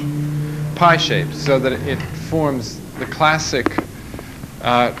wedge pie shapes, so that it forms the classic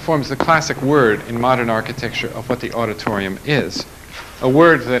word in modern architecture of what the auditorium is, a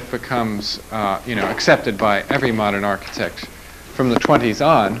word that becomes accepted by every modern architect from the 20s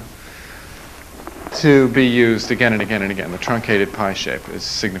on, to be used again and again and again. The truncated pie shape is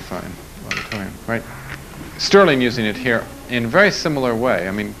signifying auditorium, right? Sterling using it here in a very similar way.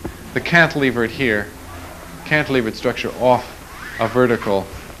 I mean, the cantilevered here, cantilevered structure off a vertical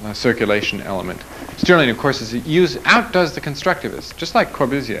circulation element. Sterling, of course, outdoes the Constructivists, just like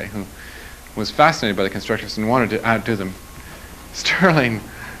Corbusier, who was fascinated by the Constructivists and wanted to outdo them. Sterling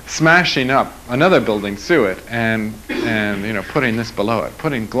smashing up another building through it and putting this below it,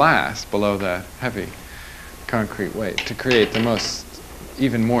 putting glass below that heavy concrete weight to create the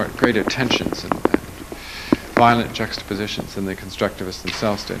greater tensions and violent juxtapositions than the Constructivists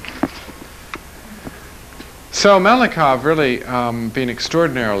themselves did. So Melnikov really being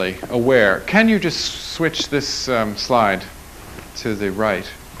extraordinarily aware. Can you just switch this slide to the right?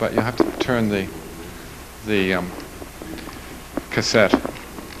 But you'll have to turn the cassette.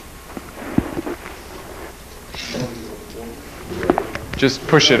 just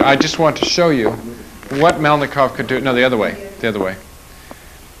push it. I just want to show you what Melnikov could do. No, the other way. The other way.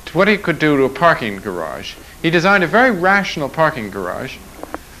 What he could do to a parking garage. He designed a very rational parking garage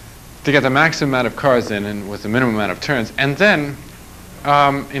to get the maximum amount of cars in and with the minimum amount of turns, and then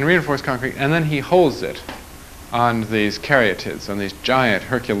in reinforced concrete, and then he holds it on these caryatids, on these giant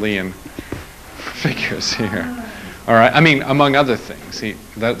Herculean figures here. All right, I mean, among other things.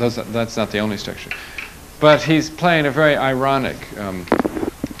 That's not the only structure. But he's playing a very ironic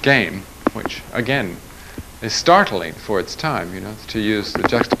game, which, again, is startling for its time, you know, to use the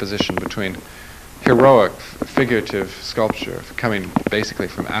juxtaposition between heroic, figurative sculpture coming basically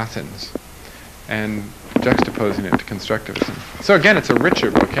from Athens and juxtaposing it to constructivism. So again, it's a richer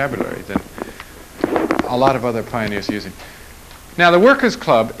vocabulary than a lot of other pioneers are using. Now, the Workers'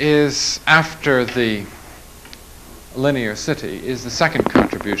 Club is, after the linear city, is the second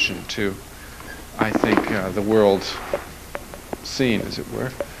contribution to, I think, the world scene, as it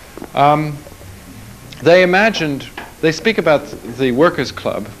were. They speak about the Workers'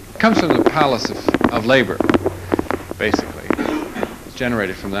 Club. It comes from the Palace of Labor, basically. It's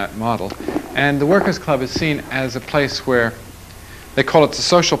generated from that model. And the Workers' Club is seen as a place where they call it the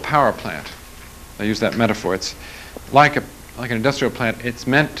social power plant. They use that metaphor. It's like an industrial plant. It's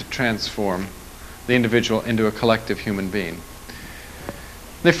meant to transform the individual into a collective human being.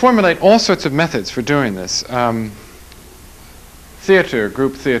 They formulate all sorts of methods for doing this. Theater,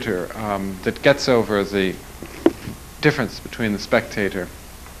 group theater, that gets over the difference between the spectator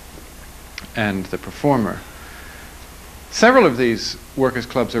and the performer. Several of these workers'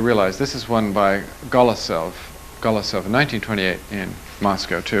 clubs are realized. This is one by Golosov in 1928 in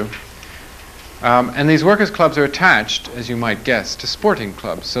Moscow, too. And these workers' clubs are attached, as you might guess, to sporting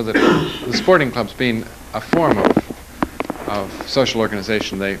clubs, so that the sporting clubs being a form of social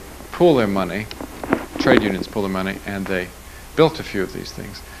organization, they pool their money, trade unions pool their money, and they built a few of these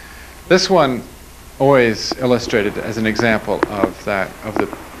things. This one always illustrated as an example of that,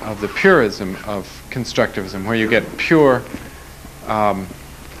 of the purism of constructivism, where you get pure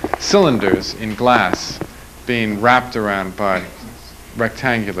cylinders in glass being wrapped around by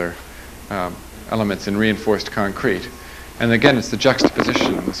rectangular elements in reinforced concrete. And again, it's the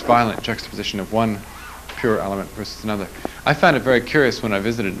juxtaposition, this violent juxtaposition of one pure element versus another. I found it very curious when I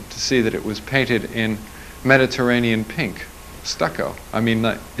visited it to see that it was painted in Mediterranean pink, stucco. I mean,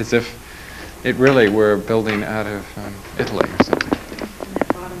 as if it really were building out of Italy or something. And that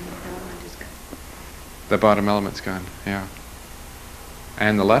bottom element is gone. The bottom element's gone, yeah.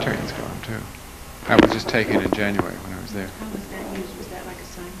 And the lettering's gone, too. That was just taken in January when I was there. How was that used? Was that like a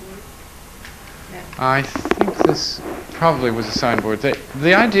signboard? I think this probably was a signboard.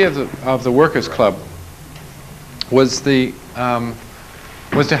 The idea of the Workers' Club was to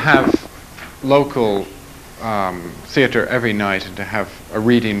have local theater every night and to have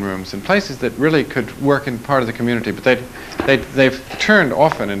reading rooms and places that really could work in part of the community. But they've turned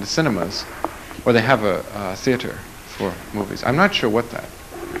often into cinemas where they have a theater for movies. I'm not sure what that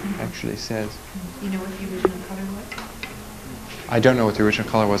actually says. You know what the original color was? I don't know what the original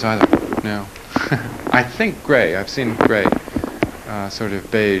color was either. No. I think gray. I've seen gray, sort of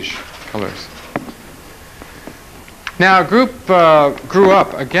beige colors. Now, a group grew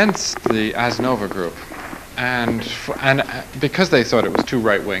up against the Asnova group, and because they thought it was too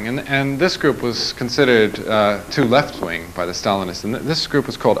right-wing, and this group was considered too left-wing by the Stalinists, and this group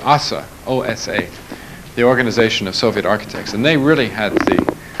was called OSA, O-S-A, the Organization of Soviet Architects, and they really had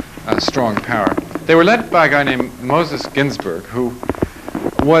the strong power. They were led by a guy named Moses Ginsburg, who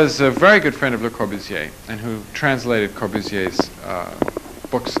was a very good friend of Le Corbusier, and who translated Corbusier's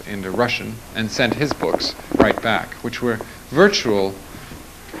books into Russian and sent his books right back, which were virtual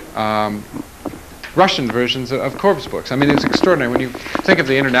Russian versions of Corb's books. I mean, it's extraordinary when you think of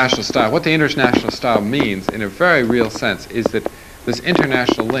the international style. What the international style means, in a very real sense, is that there's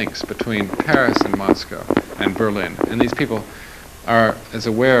international links between Paris and Moscow and Berlin, and these people are as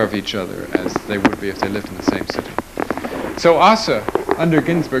aware of each other as they would be if they lived in the same city. So Asa, under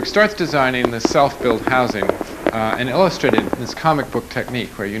Ginsburg, starts designing this self-built housing and illustrated this comic book technique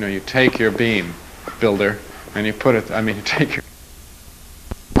where, you know, you take your beam builder and you put it, you take your,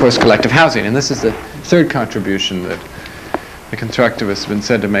 of course, collective housing. And this is the third contribution that the constructivists have been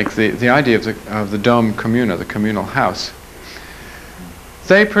said to make, the idea of the dome communa, the communal house.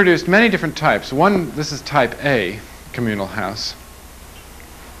 They produced many different types. One, this is type A, communal house,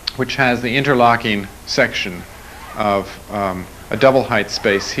 which has the interlocking section of a double height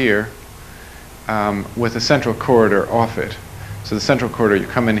space here with a central corridor off it. So the central corridor, you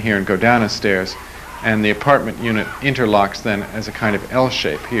come in here and go down a stairs, and the apartment unit interlocks then as a kind of L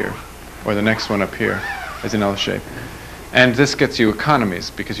shape here, or the next one up here as an L shape. And this gets you economies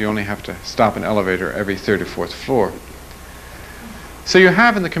because you only have to stop an elevator every third or fourth floor. So you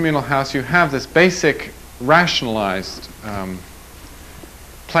have in the communal house, you have this basic rationalized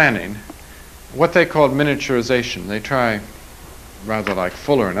planning, what they called miniaturization. They try, rather like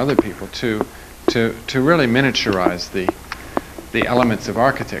Fuller and other people, to really miniaturize the elements of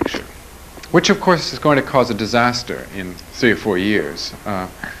architecture, which of course is going to cause a disaster in 3 or 4 years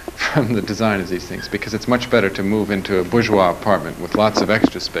from the design of these things, because it's much better to move into a bourgeois apartment with lots of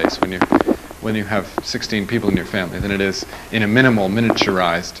extra space when you have 16 people in your family than it is in a minimal,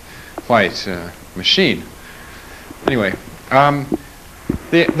 miniaturized white machine. Anyway,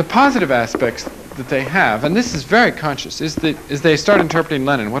 the positive aspects that they have, and this is very conscious, is they start interpreting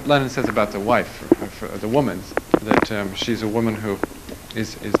Lenin, what Lenin says about the wife, or the woman, that she's a woman who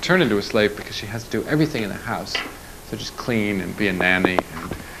is turned into a slave because she has to do everything in the house, so just clean and be a nanny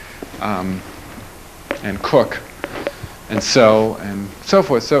and cook and sew and so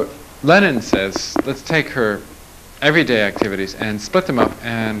forth. So Lenin says, let's take her everyday activities and split them up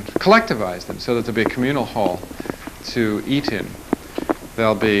and collectivize them so that there'll be a communal hall to eat in.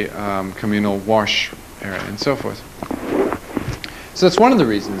 There'll be communal wash area and so forth. So that's one of the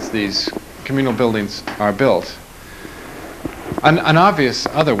reasons these communal buildings are built. An obvious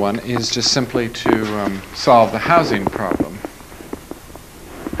other one is just simply to solve the housing problem.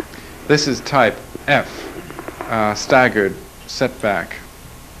 This is type F, staggered setback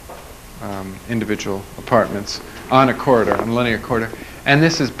individual apartments on a corridor, on a linear corridor. And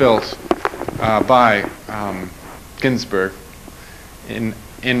this is built by Ginsberg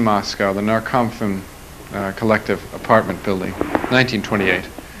in Moscow, the Narkomfin collective apartment building, 1928.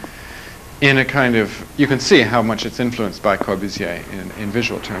 In a kind of, you can see how much it's influenced by Corbusier in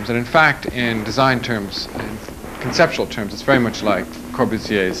visual terms. And in fact, in design terms, in conceptual terms, it's very much like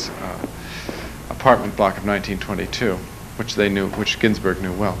Corbusier's apartment block of 1922, which Ginsberg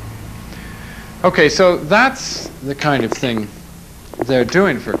knew well. Okay, so that's the kind of thing they're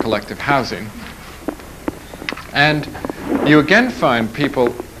doing for collective housing. And you again find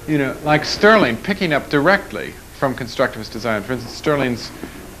people, like Stirling, picking up directly from constructivist design. For instance, Stirling's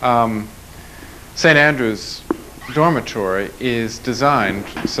St. Andrew's dormitory is designed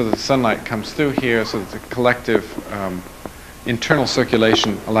so that the sunlight comes through here, so that the collective internal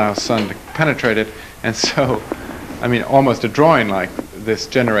circulation allows sun to penetrate it. And so, I mean, almost a drawing like this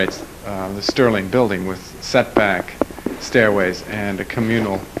generates the Stirling building with setback stairways and a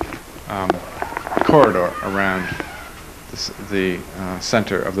communal corridor around the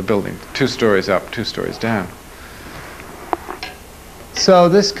center of the building, 2 stories up, 2 stories down. So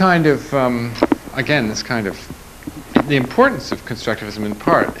this kind of, again, the importance of constructivism in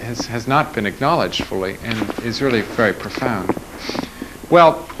part has not been acknowledged fully and is really very profound.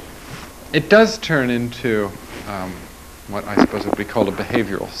 Well, it does turn into what I suppose would be called a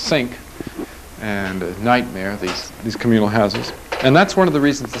behavioral sink and a nightmare, these communal houses. And that's one of the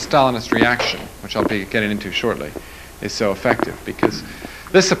reasons the Stalinist reaction, which I'll be getting into shortly, is so effective, because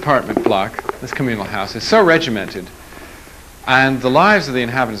this apartment block, this communal house, is so regimented, and the lives of the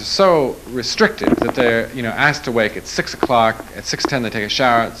inhabitants are so restricted that they're asked to wake at 6 o'clock, at 6:10 they take a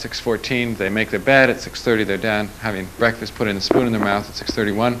shower, at 6:14 they make their bed, at 6:30 they're down having breakfast, putting a spoon in their mouth, at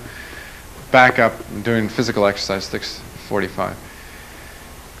 6:31 back up and doing physical exercise, 6:45.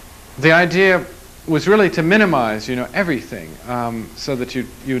 The idea was really to minimize, everything, so that you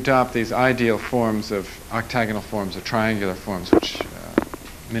adopt these ideal forms of octagonal forms or triangular forms, which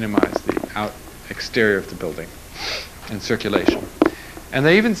minimize the exterior of the building and circulation. And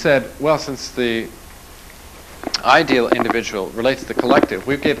they even said, well, since the ideal individual relates to the collective,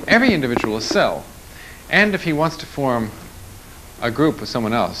 we give every individual a cell, and if he wants to form a group with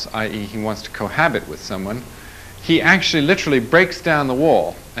someone else, i.e. he wants to cohabit with someone, he actually literally breaks down the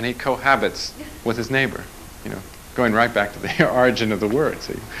wall and he cohabits with his neighbor, going right back to the origin of the word.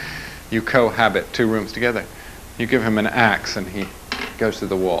 So you cohabit 2 rooms together. You give him an axe and he goes to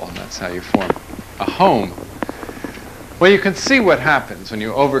the wall, and that's how you form a home. Well, you can see what happens when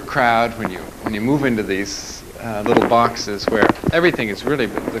you overcrowd, when you move into these little boxes where everything is really,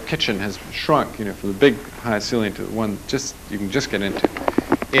 the kitchen has shrunk, from the big high ceiling to the one you can just get into.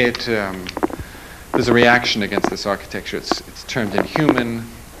 There's a reaction against this architecture. It's termed inhuman,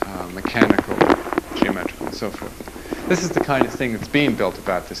 mechanical, geometrical, and so forth. This is the kind of thing that's being built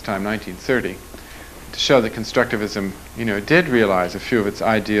about this time, 1930, to show that constructivism, did realize a few of its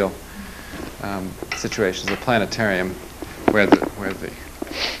ideal situations. The planetarium, where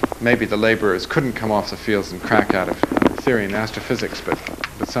maybe the laborers couldn't come off the fields and crack out of theory and astrophysics, but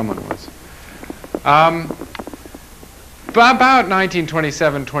someone was. About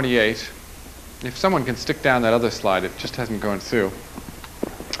 1927, 28, if someone can stick down that other slide, it just hasn't gone through.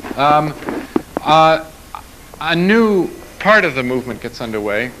 A new part of the movement gets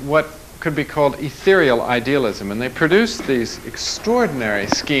underway, what could be called ethereal idealism, and they produce these extraordinary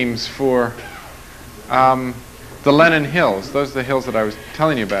schemes for the Lenin Hills. Those are the hills that I was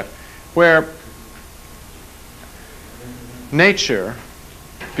telling you about, where nature,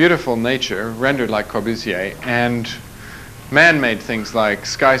 beautiful nature, rendered like Corbusier, and man-made things like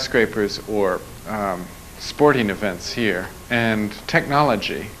skyscrapers or sporting events here, and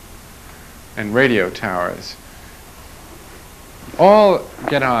technology and radio towers, all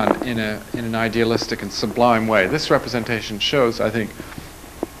get on in an idealistic and sublime way. This representation shows, I think,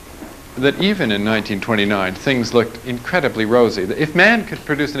 that even in 1929, things looked incredibly rosy. If man could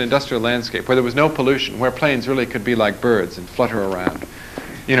produce an industrial landscape where there was no pollution, where planes really could be like birds and flutter around,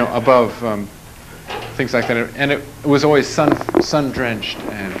 you know, above things like that, and it was always sun-drenched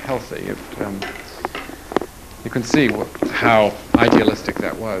and healthy. You can see how idealistic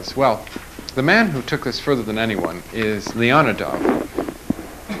that was. Well, the man who took this further than anyone is Leonidov.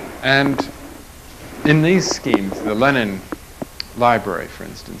 And in these schemes, the Lenin Library, for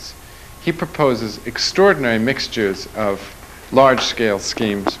instance, he proposes extraordinary mixtures of large-scale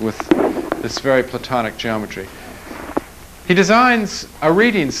schemes with this very Platonic geometry. He designs a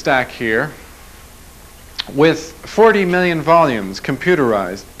reading stack here with 40 million volumes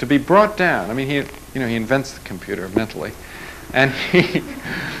computerized to be brought down. I mean, he invents the computer mentally, and he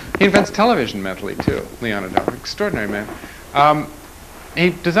invents television mentally too. Leonidov, extraordinary man. He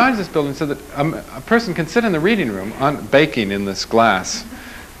designs this building so that a person can sit in the reading room baking in this glass,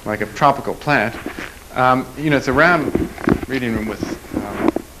 like a tropical plant. It's a round reading room with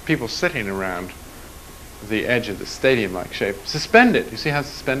people sitting around the edge of the stadium-like shape, suspended. You see how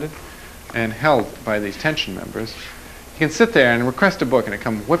suspended? And held by these tension members. You can sit there and request a book, and it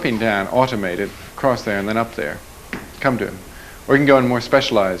comes whipping down, automated, across there and then up there. Come to him. Or you can go in more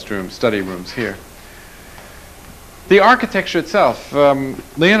specialized rooms, study rooms here. The architecture itself,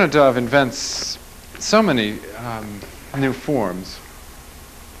 Leonidov invents so many new forms.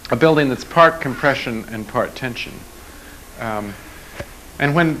 A building that's part compression and part tension.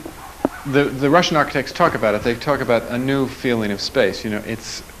 And when the Russian architects talk about it, they talk about a new feeling of space.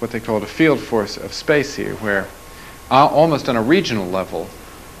 It's what they call a field force of space here, where almost on a regional level,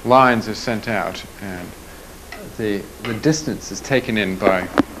 lines are sent out, and the distance is taken in by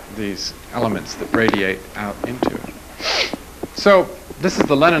these elements that radiate out into it. So this is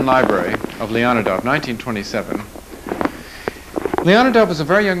the Lenin Library of Leonidov, 1927. Leonidov was a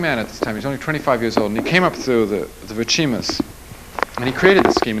very young man at this time. He was only 25 years old, and he came up through the Vichimas, and he created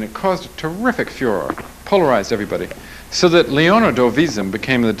this scheme, and it caused a terrific furor, polarized everybody, so that Leonidovism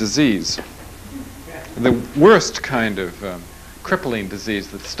became the disease, the worst kind of crippling disease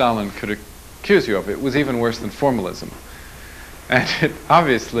that Stalin could accuse you of. It was even worse than formalism, and it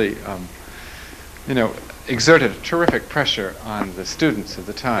obviously, exerted a terrific pressure on the students of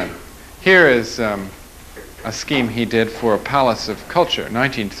the time. Here is a scheme he did for a palace of culture,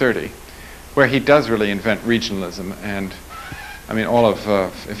 1930, where he does really invent regionalism, and all of,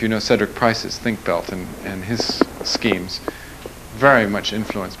 if you know Cedric Price's Think Belt and his schemes, very much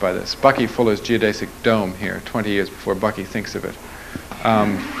influenced by this. Bucky Fuller's geodesic dome here, 20 years before Bucky thinks of it.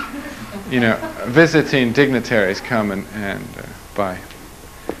 Visiting dignitaries come and by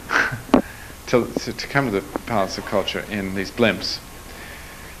to come to the Palace of Culture in these blimps.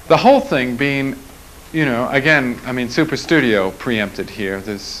 The whole thing being, again, Super Studio preempted here.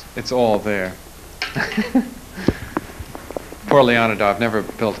 It's all there. Poor Leonidov never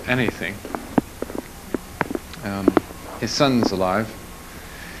built anything. His son's alive.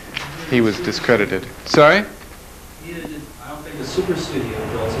 He was discredited. Sorry? I don't think the Super Studio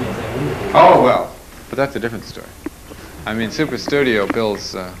builds anything either. Oh, well, but that's a different story. Super Studio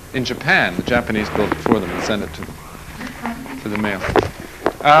builds in Japan. The Japanese build it for them and send it to the mail.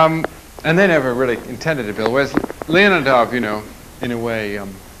 And they never really intended to build. Whereas Leonidov, in a way,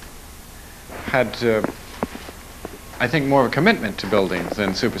 had, I think, more of a commitment to building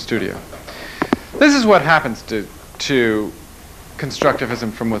than Super Studio. This is what happens to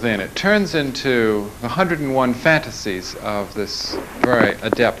constructivism from within. It turns into the 101 fantasies of this very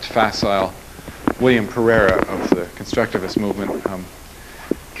adept, facile William Pereira of the constructivist movement.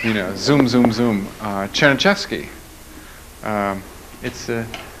 Zoom, zoom, zoom. Chernyshevsky.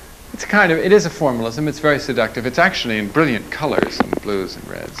 It is a formalism. It's very seductive. It's actually in brilliant colors and blues and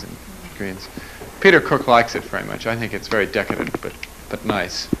reds and greens. Peter Cook likes it very much. I think it's very decadent, but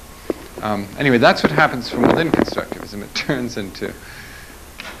nice. Anyway, that's what happens from within constructivism. It turns into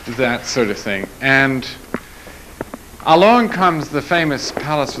that sort of thing. And Along comes the famous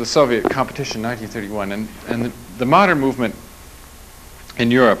Palace for the Soviet competition, 1931, and the modern movement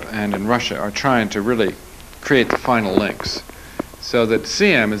in Europe and in Russia are trying to really create the final links, so that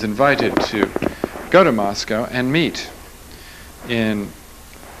CM is invited to go to Moscow and meet in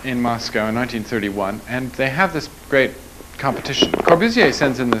Moscow in 1931, and they have this great competition. Corbusier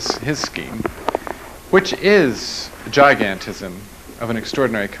sends in his scheme, which is gigantism of an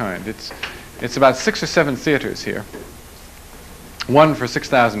extraordinary kind. It's about 6 or 7 theaters here, one for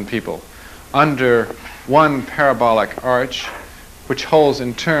 6,000 people, under one parabolic arch, which holds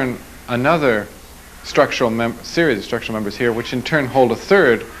in turn another series of structural members here, which in turn hold a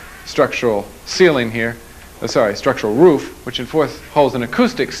third structural ceiling here, structural roof, which in fourth holds an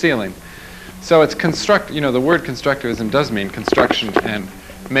acoustic ceiling. So it's the word constructivism does mean construction and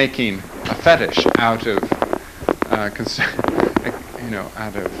making a fetish out of, out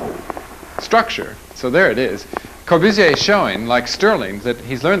of structure. So there it is. Corbusier is showing, like Stirling, that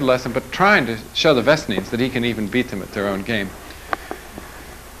he's learned the lesson, but trying to show the Vesnines that he can even beat them at their own game.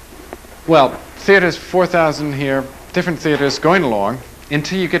 Well, theaters, 4,000 here, different theaters going along,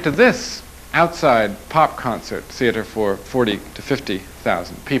 until you get to this outside pop concert theater for 40 to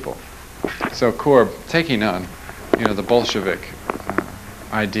 50,000 people. So Corb taking on, the Bolshevik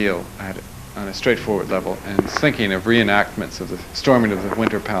ideal on a straightforward level, and thinking of reenactments of the storming of the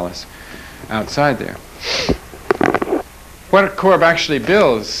Winter Palace outside there. What Corb actually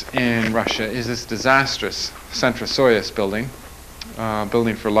builds in Russia is this disastrous Centrosoyuz building,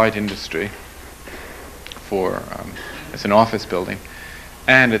 building for light industry. It's an office building,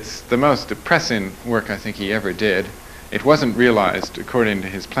 and it's the most depressing work I think he ever did. It wasn't realized according to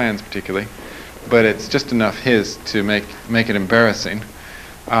his plans particularly, but it's just enough his to make it embarrassing.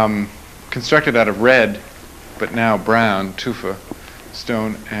 Constructed out of red, but now brown tufa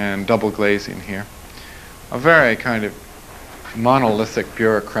stone and double glazing here. A very kind of monolithic,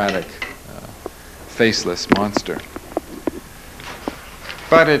 bureaucratic, faceless monster.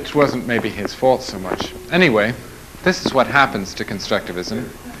 But it wasn't maybe his fault so much. Anyway, this is what happens to constructivism,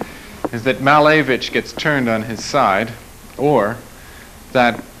 is that Malevich gets turned on his side, or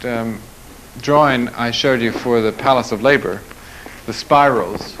that drawing I showed you for the Palace of Labor, the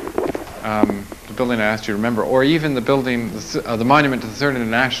spirals, the building I asked you to remember, or even the building, the monument to the Third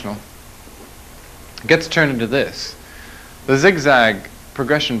International, gets turned into this. The zigzag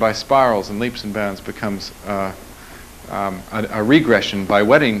progression by spirals and leaps and bounds becomes a regression by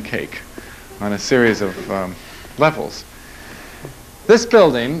wedding cake on a series of levels. This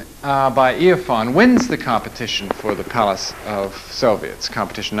building by Iofan wins the competition for the Palace of Soviets,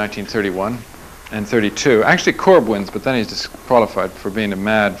 competition 1931 and 32. Actually, Corb wins, but then he's disqualified for being a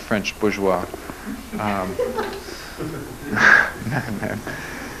mad French bourgeois.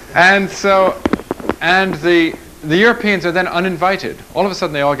 And the Europeans are then uninvited. All of a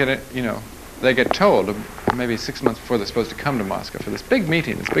sudden, they all get they get told, maybe 6 months before they're supposed to come to Moscow for this big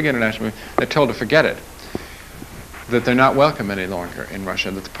meeting, this big international meeting, they're told to forget it, that they're not welcome any longer in Russia,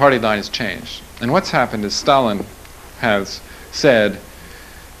 that the party line has changed. And what's happened is Stalin has said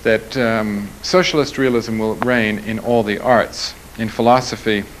that socialist realism will reign in all the arts. In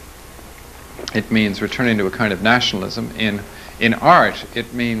philosophy, it means returning to a kind of nationalism. In art,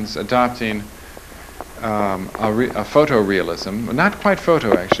 it means adopting a photorealism, not quite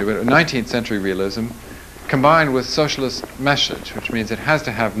photo actually, but a 19th century realism, combined with socialist message, which means it has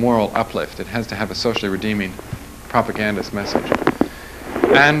to have moral uplift, it has to have a socially redeeming propagandist message.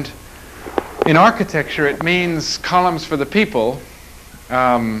 And in architecture, it means columns for the people,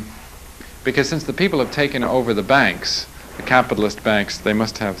 because since the people have taken over the banks, the capitalist banks, they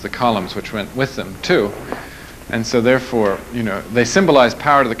must have the columns which went with them too. And so therefore, they symbolize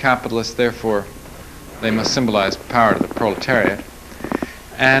power to the capitalists, therefore they must symbolize power to the proletariat.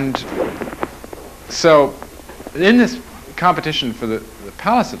 And so in this competition for the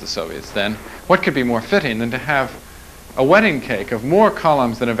Palace of the Soviets then, what could be more fitting than to have a wedding cake of more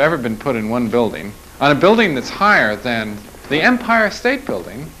columns than have ever been put in one building, on a building that's higher than the Empire State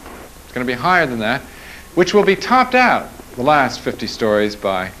Building. It's going to be higher than that, which will be topped out, the last 50 stories,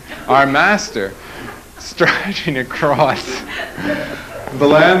 by our master striding across the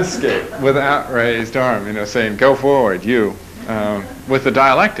landscape with outraised arm, saying, "Go forward, you," with the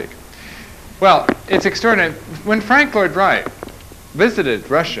dialectic. Well, it's extraordinary. When Frank Lloyd Wright visited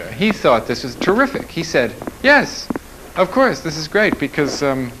Russia, he thought this was terrific. He said, "Yes, of course, this is great, because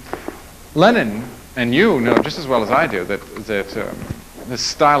Lenin, and you know just as well as I do, that this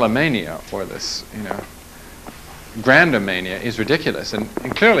stylomania, or this, grandomania, is ridiculous. And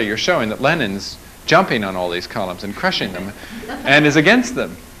clearly you're showing that Lenin's jumping on all these columns and crushing them, and is against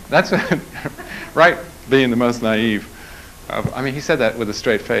them." That's Wright being the most naive I mean, he said that with a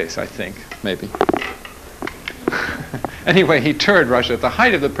straight face, I think, maybe. Anyway, he toured Russia at the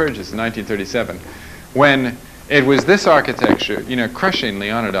height of the purges in 1937, when it was this architecture, you know, crushing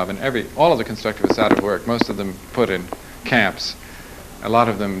Leonidov and all of the constructivists out of work, most of them put in camps. A lot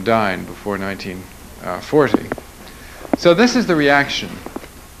of them died before 1940. So this is the reaction,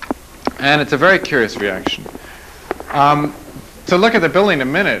 and it's a very curious reaction. To look at the building in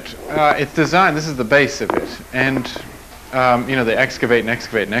a minute, it's designed, this is the base of it, and you know, they excavate and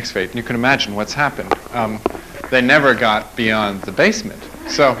excavate and excavate, and you can imagine what's happened. They never got beyond the basement.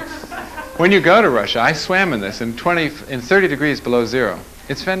 So when you go to Russia, I swam in this in 30 degrees below zero.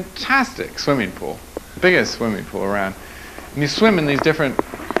 It's a fantastic swimming pool, biggest swimming pool around. And you swim in these different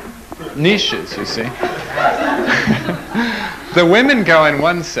niches, you see. The women go in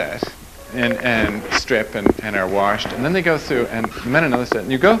one set and strip and are washed, and then they go through, and the men another set,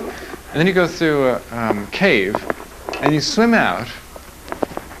 and then you go through a cave, and you swim out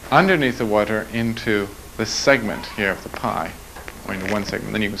underneath the water into this segment here of the pie, or into one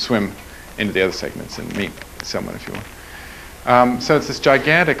segment. Then you can swim into the other segments and meet someone if you want. So it's this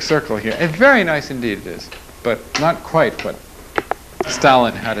gigantic circle here. And very nice indeed it is, but not quite what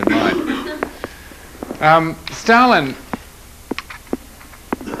Stalin had in mind. Stalin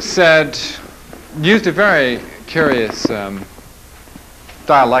used a very curious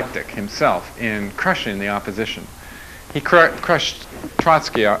dialectic himself in crushing the opposition. He crushed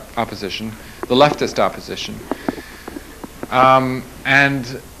Trotsky opposition, the leftist opposition,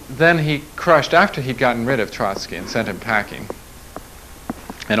 and then he crushed, after he'd gotten rid of Trotsky and sent him packing,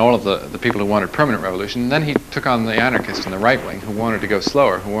 and all of the people who wanted permanent revolution, then he took on the anarchists in the right wing who wanted to go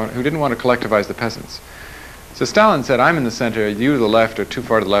slower, who didn't want to collectivize the peasants. So Stalin said, I'm in the center, you to the left, or too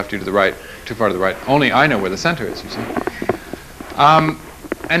far to the left, you to the right, too far to the right. Only I know where the center is, you see.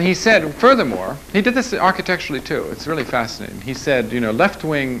 And he said, furthermore, he did this architecturally too. It's really fascinating. He said, you know,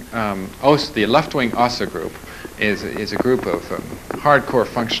 left-wing, the left-wing OSA group is a group of hardcore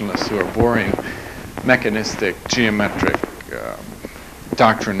functionalists who are boring, mechanistic, geometric,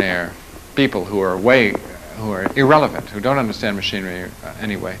 doctrinaire people who are irrelevant, who don't understand machinery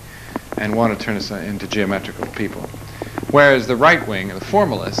anyway, and want to turn us into geometrical people. Whereas the right wing, the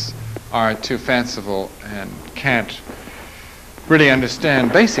formalists, are too fanciful and can't really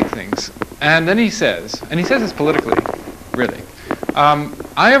understand basic things. And then he says this politically, really,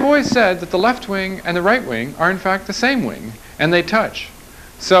 I have always said that the left wing and the right wing are in fact the same wing, and they touch.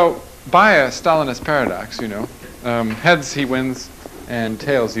 So by a Stalinist paradox, you know, heads he wins and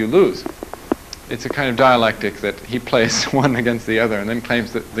tails you lose. It's a kind of dialectic that he plays one against the other and then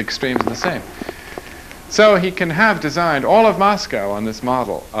claims that the extremes are the same. So he can have designed all of Moscow on this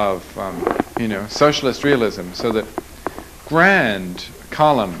model of, you know, socialist realism, so that grand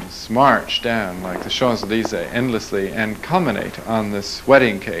columns march down like the Champs-Élysées endlessly and culminate on this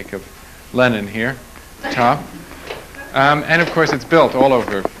wedding cake of Lenin here, top. And of course it's built all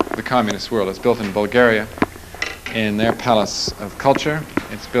over the communist world. It's built in Bulgaria, in their Palace of Culture.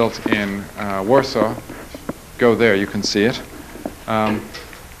 It's built in Warsaw. Go there, you can see it.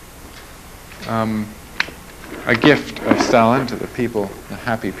 A gift of Stalin to the people, the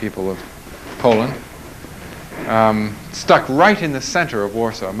happy people of Poland. Stuck right in the center of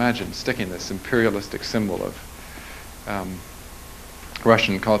Warsaw. Imagine sticking this imperialistic symbol of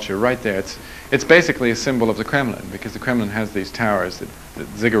Russian culture right there. It's basically a symbol of the Kremlin, because the Kremlin has these towers that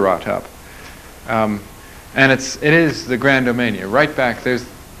ziggurat up. And it is the Grandomania. Right back, there's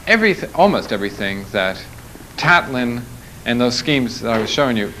almost everything that Tatlin and those schemes that I was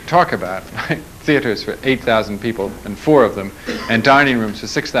showing you talk about, like theaters for 8,000 people and 4 of them, and dining rooms for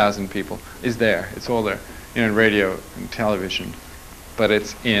 6,000 people, is there. It's all there, you know, in radio and television. But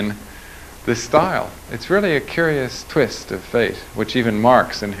it's in this style. It's really a curious twist of fate, which even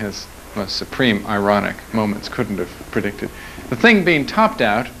Marx in his most supreme ironic moments couldn't have predicted. The thing being topped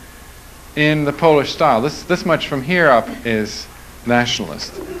out in the Polish style. This much from here up is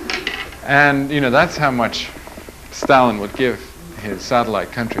nationalist. And, you know, that's how much Stalin would give his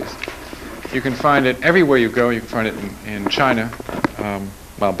satellite countries. You can find it everywhere you go. You can find it in China.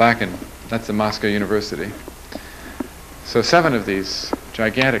 That's the Moscow University. So 7 of these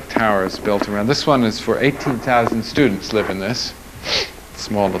gigantic towers built around. This one is for 18,000 students live in this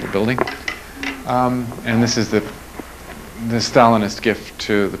small little building. And this is the Stalinist gift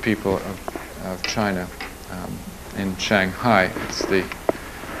to the people of China in Shanghai. It's the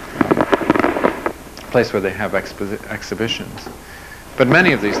place where they have exhibitions. But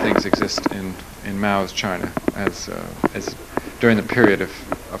many of these things exist in Mao's China as during the period of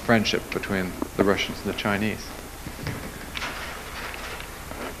friendship between the Russians and the Chinese.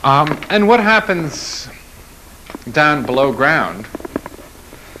 And what happens down below ground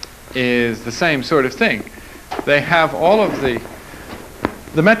is the same sort of thing. They have all of the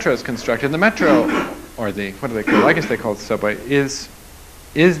metro's constructed. The metro, or the, what do they call it? I guess they call it the subway,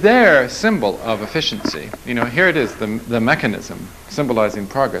 is their symbol of efficiency. You know, here it is, the mechanism symbolizing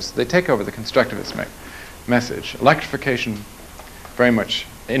progress. They take over the constructivist message. Electrification very much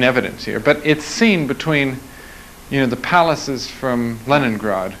in evidence here, but it's seen between, you know, the palaces from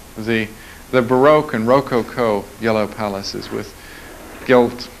Leningrad, the Baroque and Rococo yellow palaces with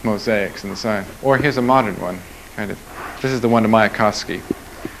gilt mosaics in the side. Or here's a modern one, kind of. This is the one to Mayakovsky.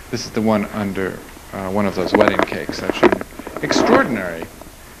 This is the one under one of those wedding cakes I've shown you. Extraordinary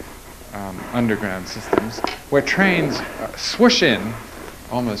underground systems where trains swoosh in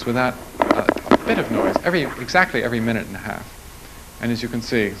almost without a bit of noise exactly every minute and a half. And as you can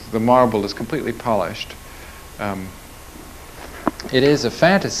see, the marble is completely polished. It is a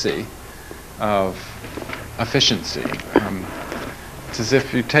fantasy of efficiency. It's as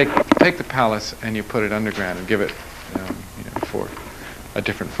if you take the palace and you put it underground and give it, you know, for a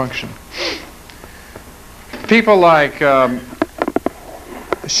different function. People like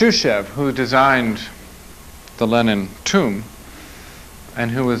Shushev, who designed the Lenin tomb,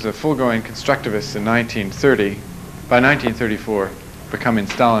 and who was a full-going constructivist in 1930, by 1934, becoming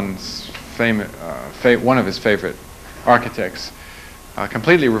Stalin's one of his favorite architects,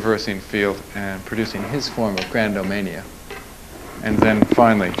 completely reversing field and producing his form of grandomania. And then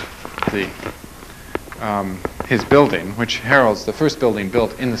finally, his building, which heralds the first building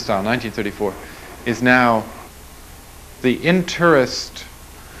built in the style, 1934, is now the in-tourist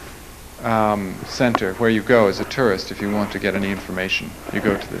center where you go as a tourist if you want to get any information. You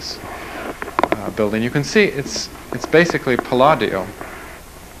go to this building. You can see it's basically Palladio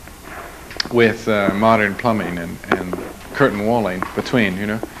with modern plumbing and curtain walling between, you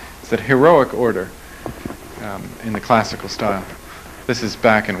know. It's that heroic order in the classical style. This is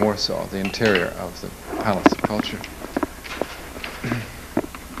back in Warsaw, the interior of the Palace of Culture.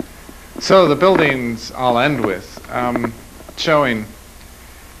 So the buildings I'll end with showing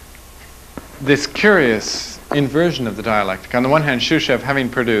this curious inversion of the dialectic. On the one hand, Shushev having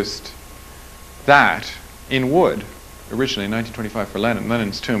produced that in wood, originally in 1925 for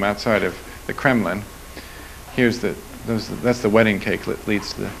Lenin's tomb outside of the Kremlin. Here's that's the wedding cake that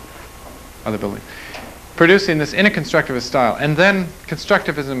leads to the other building. Producing this in a constructivist style, and then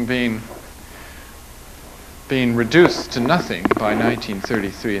constructivism being reduced to nothing by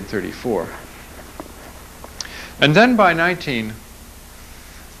 1933 and 34. And then by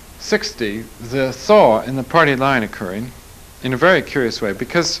 1960, the thaw in the party line occurring in a very curious way,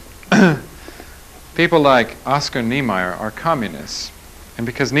 because people like Oscar Niemeyer are communists, and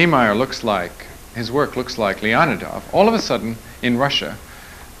because Niemeyer his work looks like Leonidov, all of a sudden in Russia,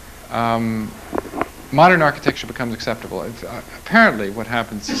 modern architecture becomes acceptable. Apparently what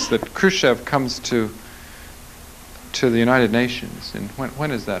happens is that Khrushchev comes to the United Nations, and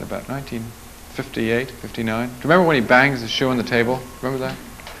when is that, about 1958, 59? Do you remember when he bangs his shoe on the table? Remember that?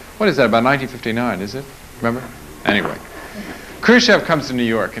 What is that, about 1959, is it? Remember? Anyway, Khrushchev comes to New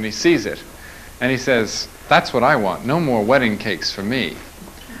York and he sees it, and he says, that's what I want, no more wedding cakes for me.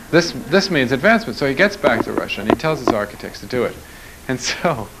 This means advancement. So he gets back to Russia and he tells his architects to do it. And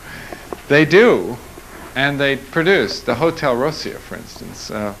so they do, and they produce the Hotel Rossier, for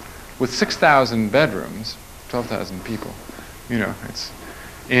instance, with 6,000 bedrooms, 12,000 people. You know, it's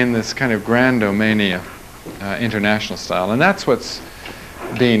in this kind of grandomania international style. And that's what's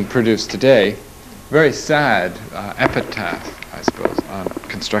being produced today. Very sad epitaph, I suppose, on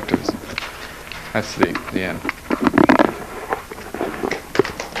constructivism. That's the end.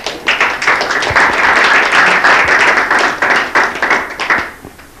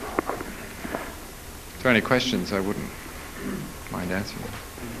 If there are any questions, I wouldn't mind answering.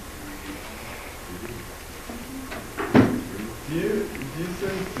 Do you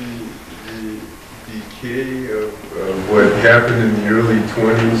think the decay of what happened in the early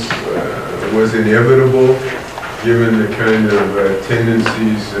 20s was inevitable, given the kind of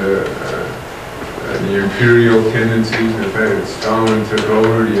tendencies, the imperial tendencies, the fact that Stalin took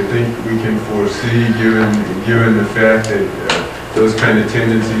over? Do you think we can foresee, given the fact that those kind of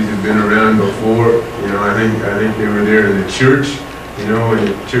tendencies have been around before? You know, I think they were there in the church. You know, when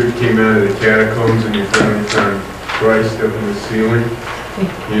the church came out of the catacombs and you finally found Christ up in the ceiling.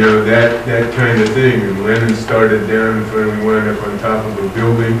 You know, that kind of thing. And Lenin started down and finally wound up on top of a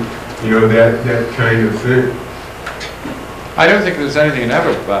building. You know, that kind of thing. I don't think there's anything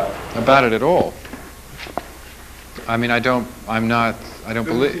inevitable about it at all. I mean, I don't believe.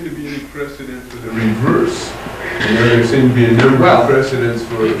 Doesn't seem to be any precedent for the reverse. You know, there seem to be a number Well, of precedents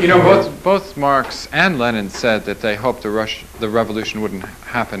for... You know, both Marx and Lenin said that they hoped the revolution wouldn't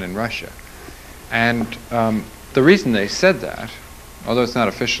happen in Russia. And the reason they said that, although it's not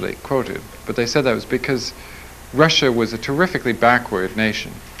officially quoted, but they said that was because Russia was a terrifically backward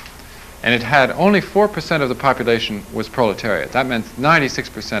nation. And it had only 4% of the population was proletariat. That meant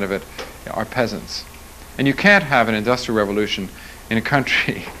 96% of it are peasants. And you can't have an industrial revolution in a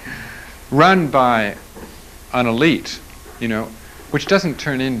country run by an elite, you know, which doesn't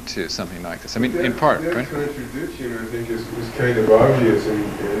turn into something like this. I mean, in part, that right? contradiction, I think, is kind of obvious and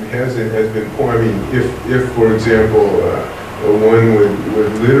has been pointed. I mean, if for example, one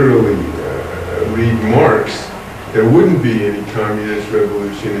would literally read Marx, there wouldn't be any communist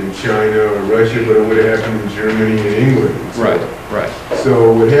revolution in China or Russia, but it would have happened in Germany and England. So, Right.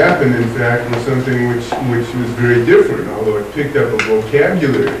 So what happened, in fact, was something which was very different, although it picked up a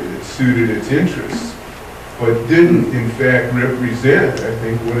vocabulary that suited its interests, but didn't, in fact, represent, I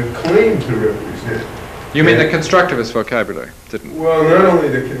think, what it claimed to represent. You mean the constructivist vocabulary, didn't? Well, not only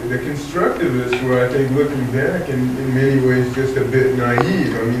the constructivists were, I think, looking back in many ways just a bit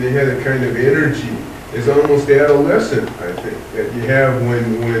naive. I mean, they had a kind of energy. It's almost adolescent, I think, that you have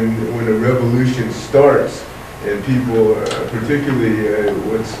when a revolution starts, and people, particularly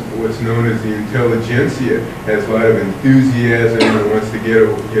what's known as the intelligentsia, has a lot of enthusiasm and wants to get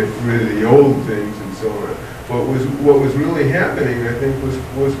rid of the old things and so on. What was really happening, I think,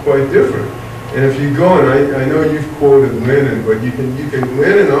 was quite different. And if you go, and I know you've quoted Lenin, but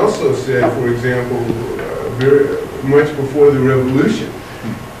Lenin also said, for example, very much before the revolution,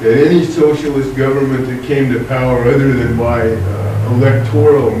 that any socialist government that came to power other than by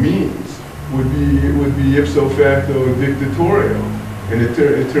electoral means would be ipso facto dictatorial. And it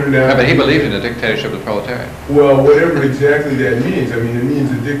turned out... Yeah, but he believed in a dictatorship of the proletariat. Well, whatever exactly that means. I mean, it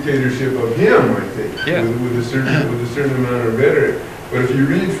means a dictatorship of him, I think, yeah. with a certain amount of rhetoric. But if you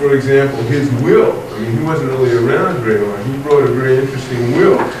read, for example, his will, I mean, he wasn't really around very long. He wrote a very interesting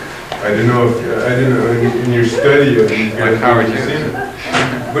will. I don't know in your study of these guys, Howard you've seen it.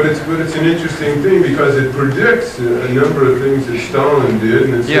 But it's an interesting thing because it predicts a number of things that Stalin did,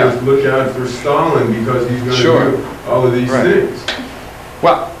 and it says look out for Stalin because he's going to do all of these things.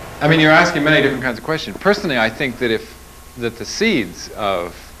 Well, I mean, you're asking many different kinds of questions. Personally, I think that the seeds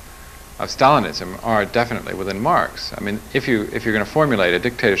of Stalinism are definitely within Marx. I mean, if you're going to formulate a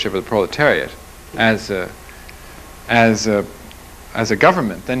dictatorship of the proletariat as a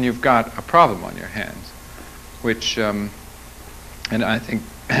government, then you've got a problem on your hands, which, and I think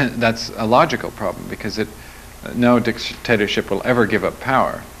that's a logical problem because no dictatorship will ever give up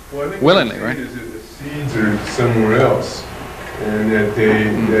power willingly, right? Is that the seeds are somewhere else, and that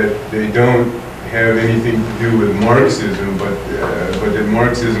they don't have anything to do with Marxism, but that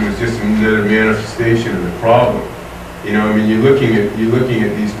Marxism is just another manifestation of the problem. You know, I mean, you're looking at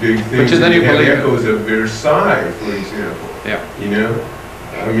these big things. But then you have believe echoes of Versailles, for example. Yeah. You know,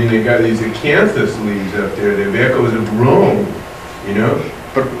 I mean, they got these acanthus leaves up there. They have echoes of Rome. You know.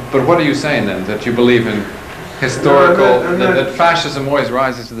 But what are you saying then? That you believe in historical that fascism always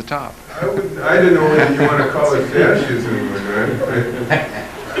rises to the top? I don't know whether you want to call it fascism or not.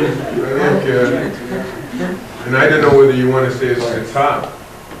 And I don't know whether you want to say it's the top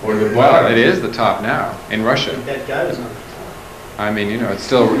or the bottom. Well, it is the top now in Russia. That guy was on the top. I mean, you know, it's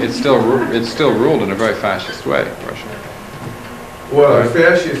still ruled in a very fascist way, Russia. Well, a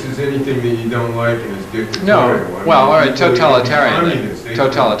fascist is anything that you don't like and is dictatorial. No, well, all right, totalitarian,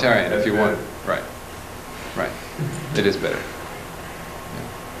 if you want. Right. It is better. Yeah.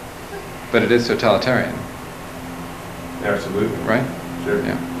 But it is totalitarian. Absolutely. Right? Sure.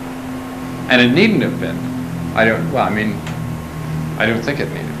 Yeah. And it needn't have been. I don't think it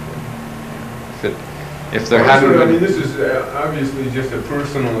needed to be. If there hadn't been... I mean, this is obviously just a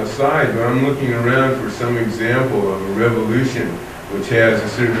personal aside, but I'm looking around for some example of a revolution which has a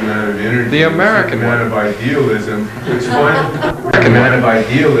certain amount of energy, the American a certain amount of idealism, which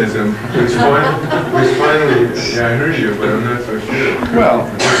finally, yeah, I heard you, but I'm not so sure. Well,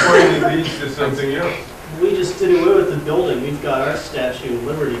 which finally leads to something else. We just did away with the building. We've got our Statue of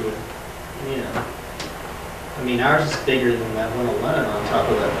Liberty with, you know. I mean, ours is bigger than that one of Lenin on top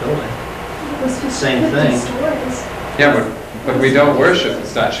of that building. Same thing. Yeah, but we don't worship the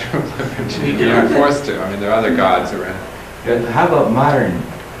Statue of Liberty. You're not forced to. I mean, there are other gods around. But how about modern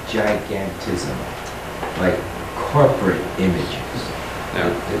gigantism, like corporate images,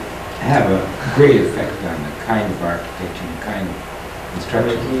 that have a great effect on the kind of architecture and kind of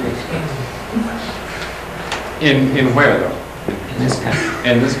construction that takes place? In where, though? In this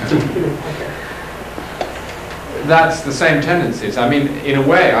country. In this country. That's the same tendencies. I mean, in a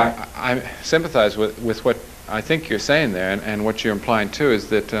way, I sympathize with what I think you're saying there, and what you're implying too, is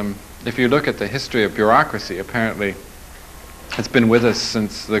that if you look at the history of bureaucracy, apparently it's been with us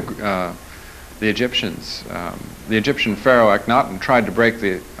since the Egyptians. The Egyptian pharaoh Akhenaten tried to break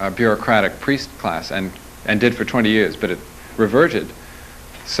the bureaucratic priest class and did for 20 years, but it reverted.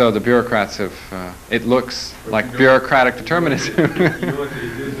 So the bureaucrats have, it looks like bureaucratic determinism. You know what they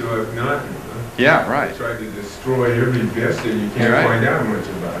did to Akhenaten? Yeah, right. They tried to destroy every vestige. You can't find out much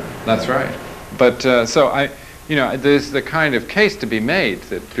about it. That's right. But so there's the kind of case to be made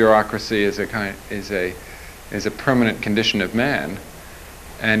that bureaucracy is a permanent condition of man,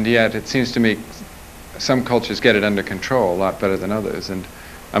 and yet it seems to me some cultures get it under control a lot better than others. And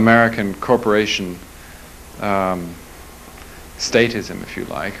American corporation statism, if you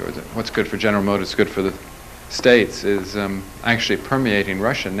like, or what's good for General Motors is good for the states, is actually permeating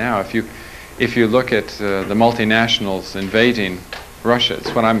Russia now. If you look at the multinationals invading Russia,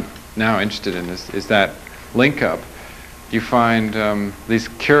 it's what I'm now interested in is that link up. You find these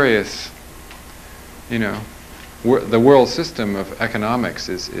curious, the world system of economics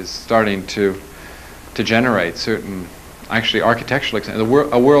is starting to generate certain, actually architectural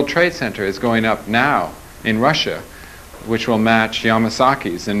examples. A World Trade Center is going up now in Russia, which will match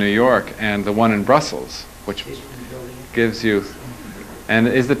Yamasaki's in New York and the one in Brussels, which gives you. And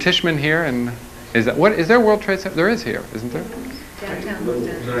is the Tishman here? And is there a World Trade Center? There is here, isn't there? Downtown.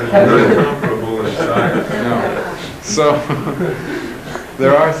 Not comparable in size. No. So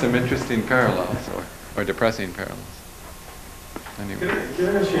there are some interesting parallels, or depressing parallels. Anyway. Can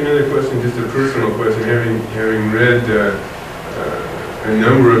I ask you another question, just a personal question? Having read a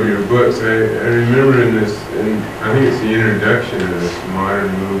number of your books, I remember in I think it's the introduction of this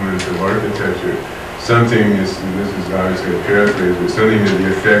modern movement of architecture, this is obviously a paraphrase, but something to the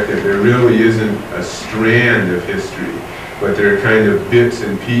effect that there really isn't a strand of history, but there are kind of bits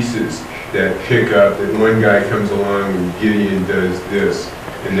and pieces that pick up, that one guy comes along and Gideon does this,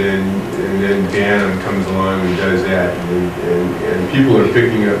 and then Banham comes along and does that, and people are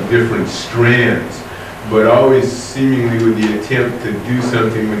picking up different strands, but always seemingly with the attempt to do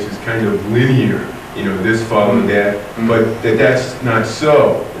something which is kind of linear, this followed that, but that's not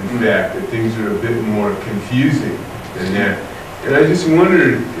so, in fact, that things are a bit more confusing than that. And I just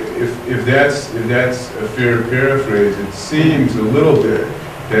wondered if that's a fair paraphrase. It seems a little bit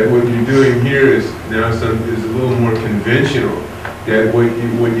that what you're doing here is a little more conventional, that what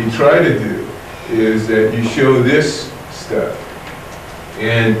you try to do is that you show this stuff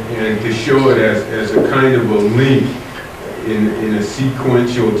and to show it as a kind of a link in a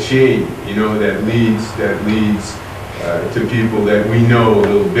sequential chain, that leads to people that we know a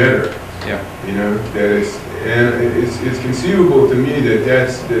little better. Yeah. It's conceivable to me that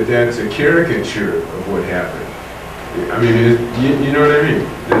that's a caricature of what happened. I mean, you know what I mean?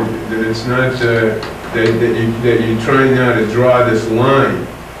 That it's not that you try now to draw this line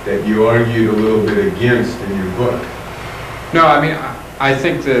that you argued a little bit against in your book. No, I mean, I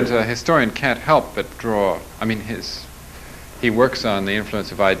think that a historian can't help but draw. I mean, he works on the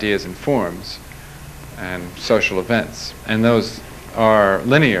influence of ideas and forms and social events, and those are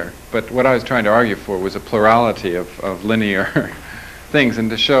linear. But what I was trying to argue for was a plurality of linear things, and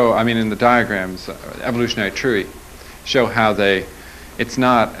to show, I mean, in the diagrams, evolutionary theory, show how it's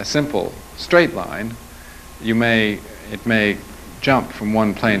not a simple straight line. It may jump from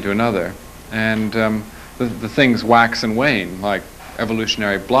one plane to another, and the things wax and wane like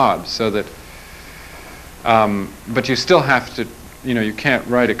evolutionary blobs, so that, but you still have to, you can't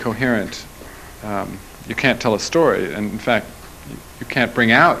write a coherent, you can't tell a story, and in fact, you can't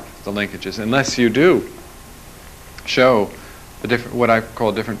bring out the linkages unless you do show the different, what I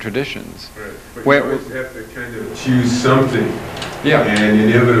call different traditions. Right. But you always have to kind of choose something, yeah, and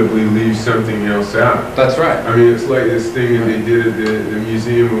inevitably leave something else out. That's right. I mean, it's like this thing that they did at the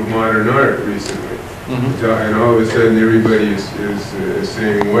Museum of Modern Art recently, and all of a sudden everybody is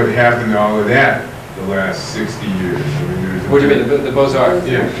saying, what happened to all of that the last 60 years? I mean, what do you mean, the Beaux-Arts?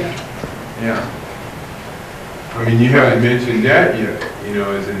 Yeah. Yeah. I mean, you haven't mentioned that yet,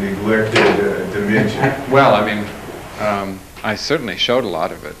 as a neglected dimension. Well, I mean, I certainly showed a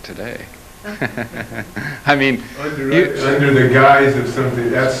lot of it today. I mean, under the guise of something,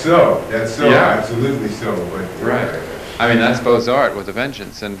 that's so, yeah, absolutely so. But right. I mean, that's Beaux-Arts with a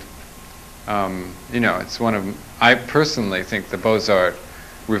vengeance, and it's one of. I personally think the Beaux-Arts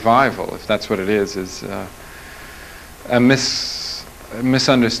revival, if that's what it is a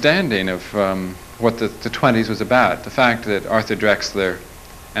misunderstanding of what the 20s was about. The fact that Arthur Drexler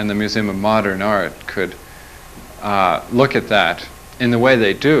and the Museum of Modern Art could look at that in the way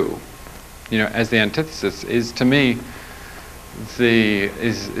they do, as the antithesis, is to me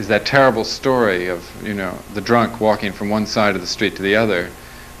is that terrible story of, you know, the drunk walking from one side of the street to the other,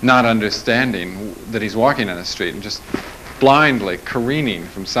 not understanding that he's walking on a street and just blindly careening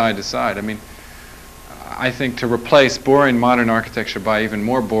from side to side. I mean, I think to replace boring modern architecture by even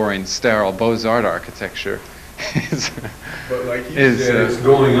more boring, sterile Beaux-Arts architecture is... But like you said, it's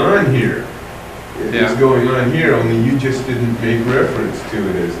going on here. It's going on here, only you just didn't make reference to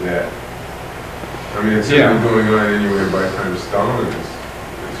it as that. I mean, it's certainly going on anyway by the time Stalin is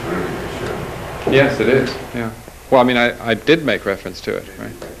running the show. Yes, it is, yeah. Well, I mean, I did make reference to it,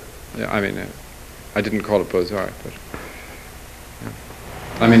 right? Yeah, I mean, I didn't call it Beaux-Arts, but...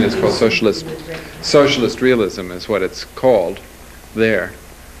 I mean, it's called socialist realism is what it's called there.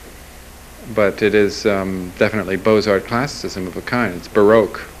 But it is definitely Beaux-Arts classicism of a kind. It's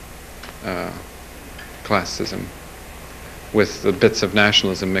Baroque classicism with the bits of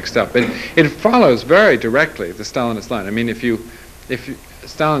nationalism mixed up. It follows very directly the Stalinist line. I mean, if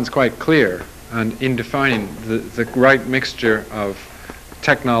Stalin's quite clear in defining the right mixture of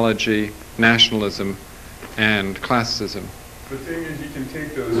technology, nationalism, and classicism. The thing is, you can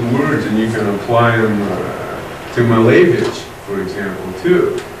take those words and you can apply them to Malevich, for example,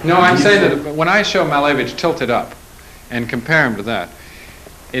 too. No, I'm saying that when I show Malevich tilted up and compare him to that,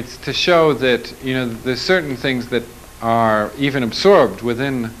 it's to show that, you know, there's certain things that are even absorbed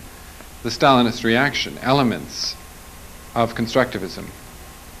within the Stalinist reaction, elements of constructivism.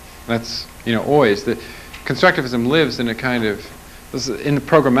 That's, you know, always that constructivism lives in a kind of, in the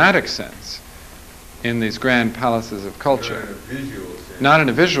programmatic sense, in these grand palaces of culture. Not in a visual sense. Not in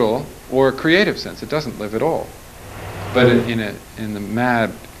a visual or a creative sense. It doesn't live at all. But in the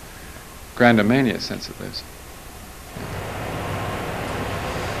mad grandomania sense it lives.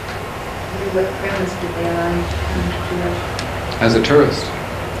 What grounds did they allow you to come to Russia? As a tourist.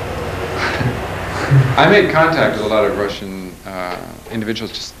 I made contact with a lot of Russian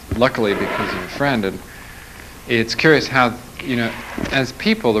individuals, just luckily because of a friend, and it's curious how, you know, as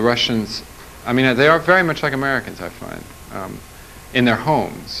people, the Russians, I mean, they are very much like Americans, I find, in their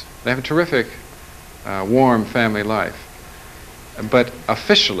homes. They have a terrific, warm family life. But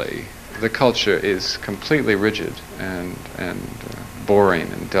officially, the culture is completely rigid and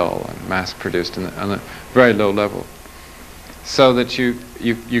boring and dull and mass-produced on a very low level. So that you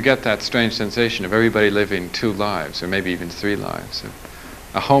get that strange sensation of everybody living two lives, or maybe even three lives.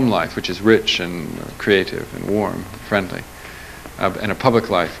 A home life, which is rich and creative and warm, friendly. And a public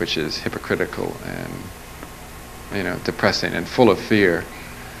life which is hypocritical and, you know, depressing and full of fear.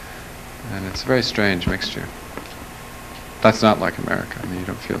 And it's a very strange mixture. That's not like America. I mean, you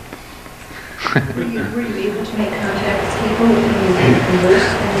don't feel... Were you able to make contact with people with whom you could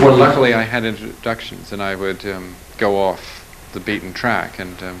converse? Well, luckily I had introductions, and I would go off the beaten track.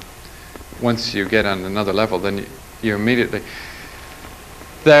 And once you get on another level, then you immediately...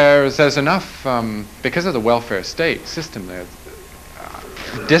 There's enough, because of the welfare state system there,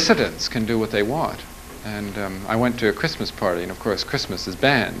 dissidents can do what they want. And I went to a Christmas party, and of course Christmas is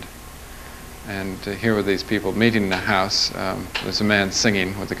banned. And here were these people meeting in a house. There's a man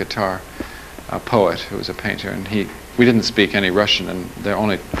singing with a guitar, a poet who was a painter, and we didn't speak any Russian, and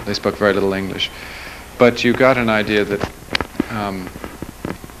they spoke very little English. But you got an idea that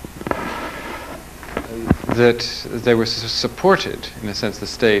that they were supported, in a sense, the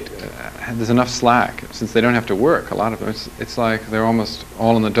state. There's enough slack, since they don't have to work, a lot of them. It's like they're almost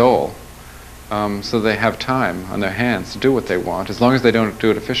all in the dole. So they have time on their hands to do what they want, as long as they don't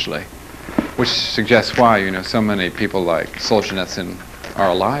do it officially. Which suggests why, you know, so many people like Solzhenitsyn are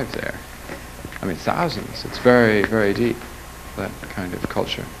alive there. I mean, thousands. It's very, very deep, that kind of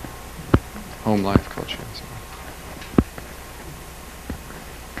culture. Home life culture. So.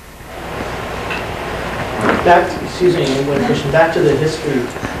 Excuse me, one question. Back to the history,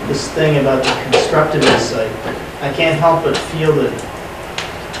 this thing about the constructivists, I can't help but feel that,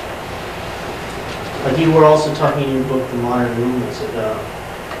 like you were also talking in your book, The Modern Movements, about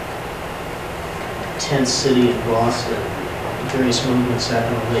tent city in Boston, various movements back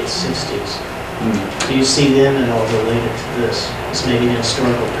in the late 60s. Do you see them at all related to this? As maybe an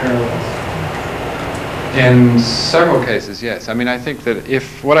historical parallel? In several cases, yes. I mean, I think that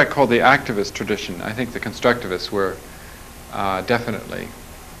if what I call the activist tradition, I think the constructivists were definitely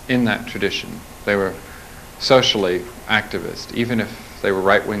in that tradition. They were socially activist, even if they were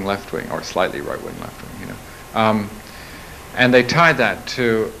right-wing, left-wing, or slightly right-wing, left-wing, you know. And they tied that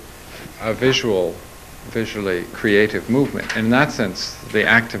to a visually creative movement. And in that sense, the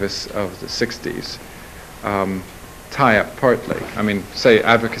activists of the 60s tie up partly. I mean, say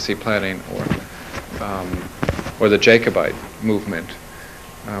advocacy planning or the Jacobite movement,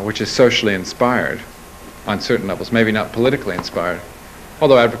 which is socially inspired, on certain levels, maybe not politically inspired,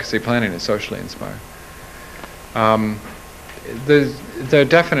 although advocacy planning is socially inspired. They're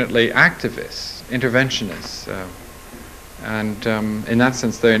definitely activists, interventionists, and in that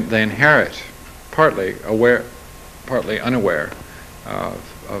sense they inherit, partly aware, partly unaware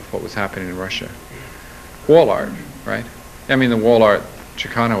of what was happening in Russia. Wall art, right? I mean the wall art,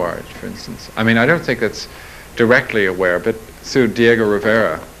 Chicano art, for instance. I mean, I don't think that's directly aware, but through Diego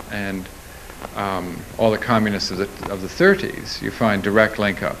Rivera and all the communists of the 30s, you find direct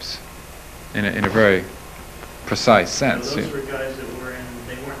link-ups in a very precise sense. Those were guys that were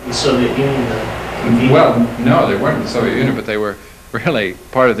they weren't in the Soviet Union, though. Well, no, they weren't in the Soviet Union, but they were really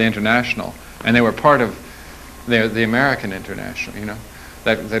part of the International, and they were part of the American International, you know.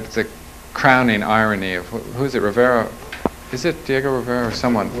 That's the crowning irony of, who is it, Rivera? Is it Diego Rivera or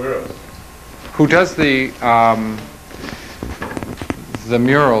someone? Who does the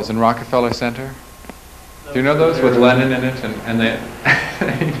murals in Rockefeller Center? Do you know those with Lenin in it and they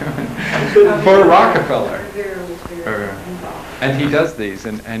for Rockefeller? And he does these,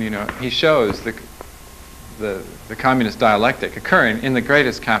 and you know, he shows the communist dialectic occurring in the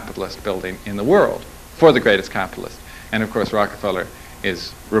greatest capitalist building in the world for the greatest capitalist. And of course Rockefeller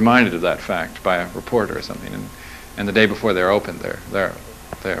is reminded of that fact by a reporter or something, and the day before they're opened, they're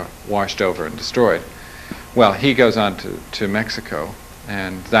washed over and destroyed. Well, he goes on to Mexico,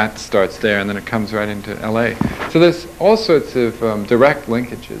 and that starts there, and then it comes right into LA. So there's all sorts of direct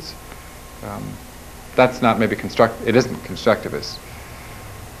linkages. That's not maybe it isn't constructivist.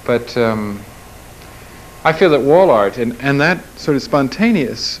 But I feel that wall art and that sort of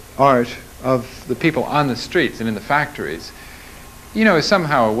spontaneous art of the people on the streets and in the factories, you know, is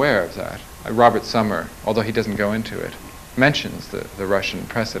somehow aware of that. Robert Summer, although he doesn't go into it, mentions the Russian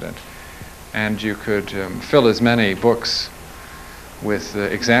precedent. And you could fill as many books with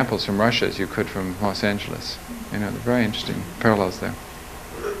examples from Russia as you could from Los Angeles. You know, very interesting parallels there.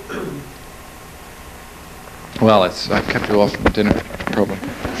 Well, I've kept you all from dinner, probably.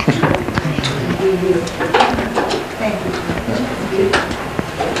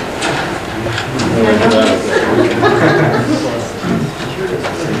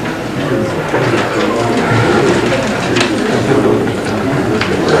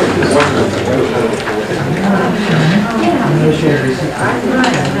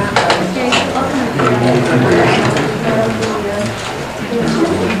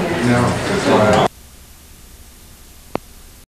 No.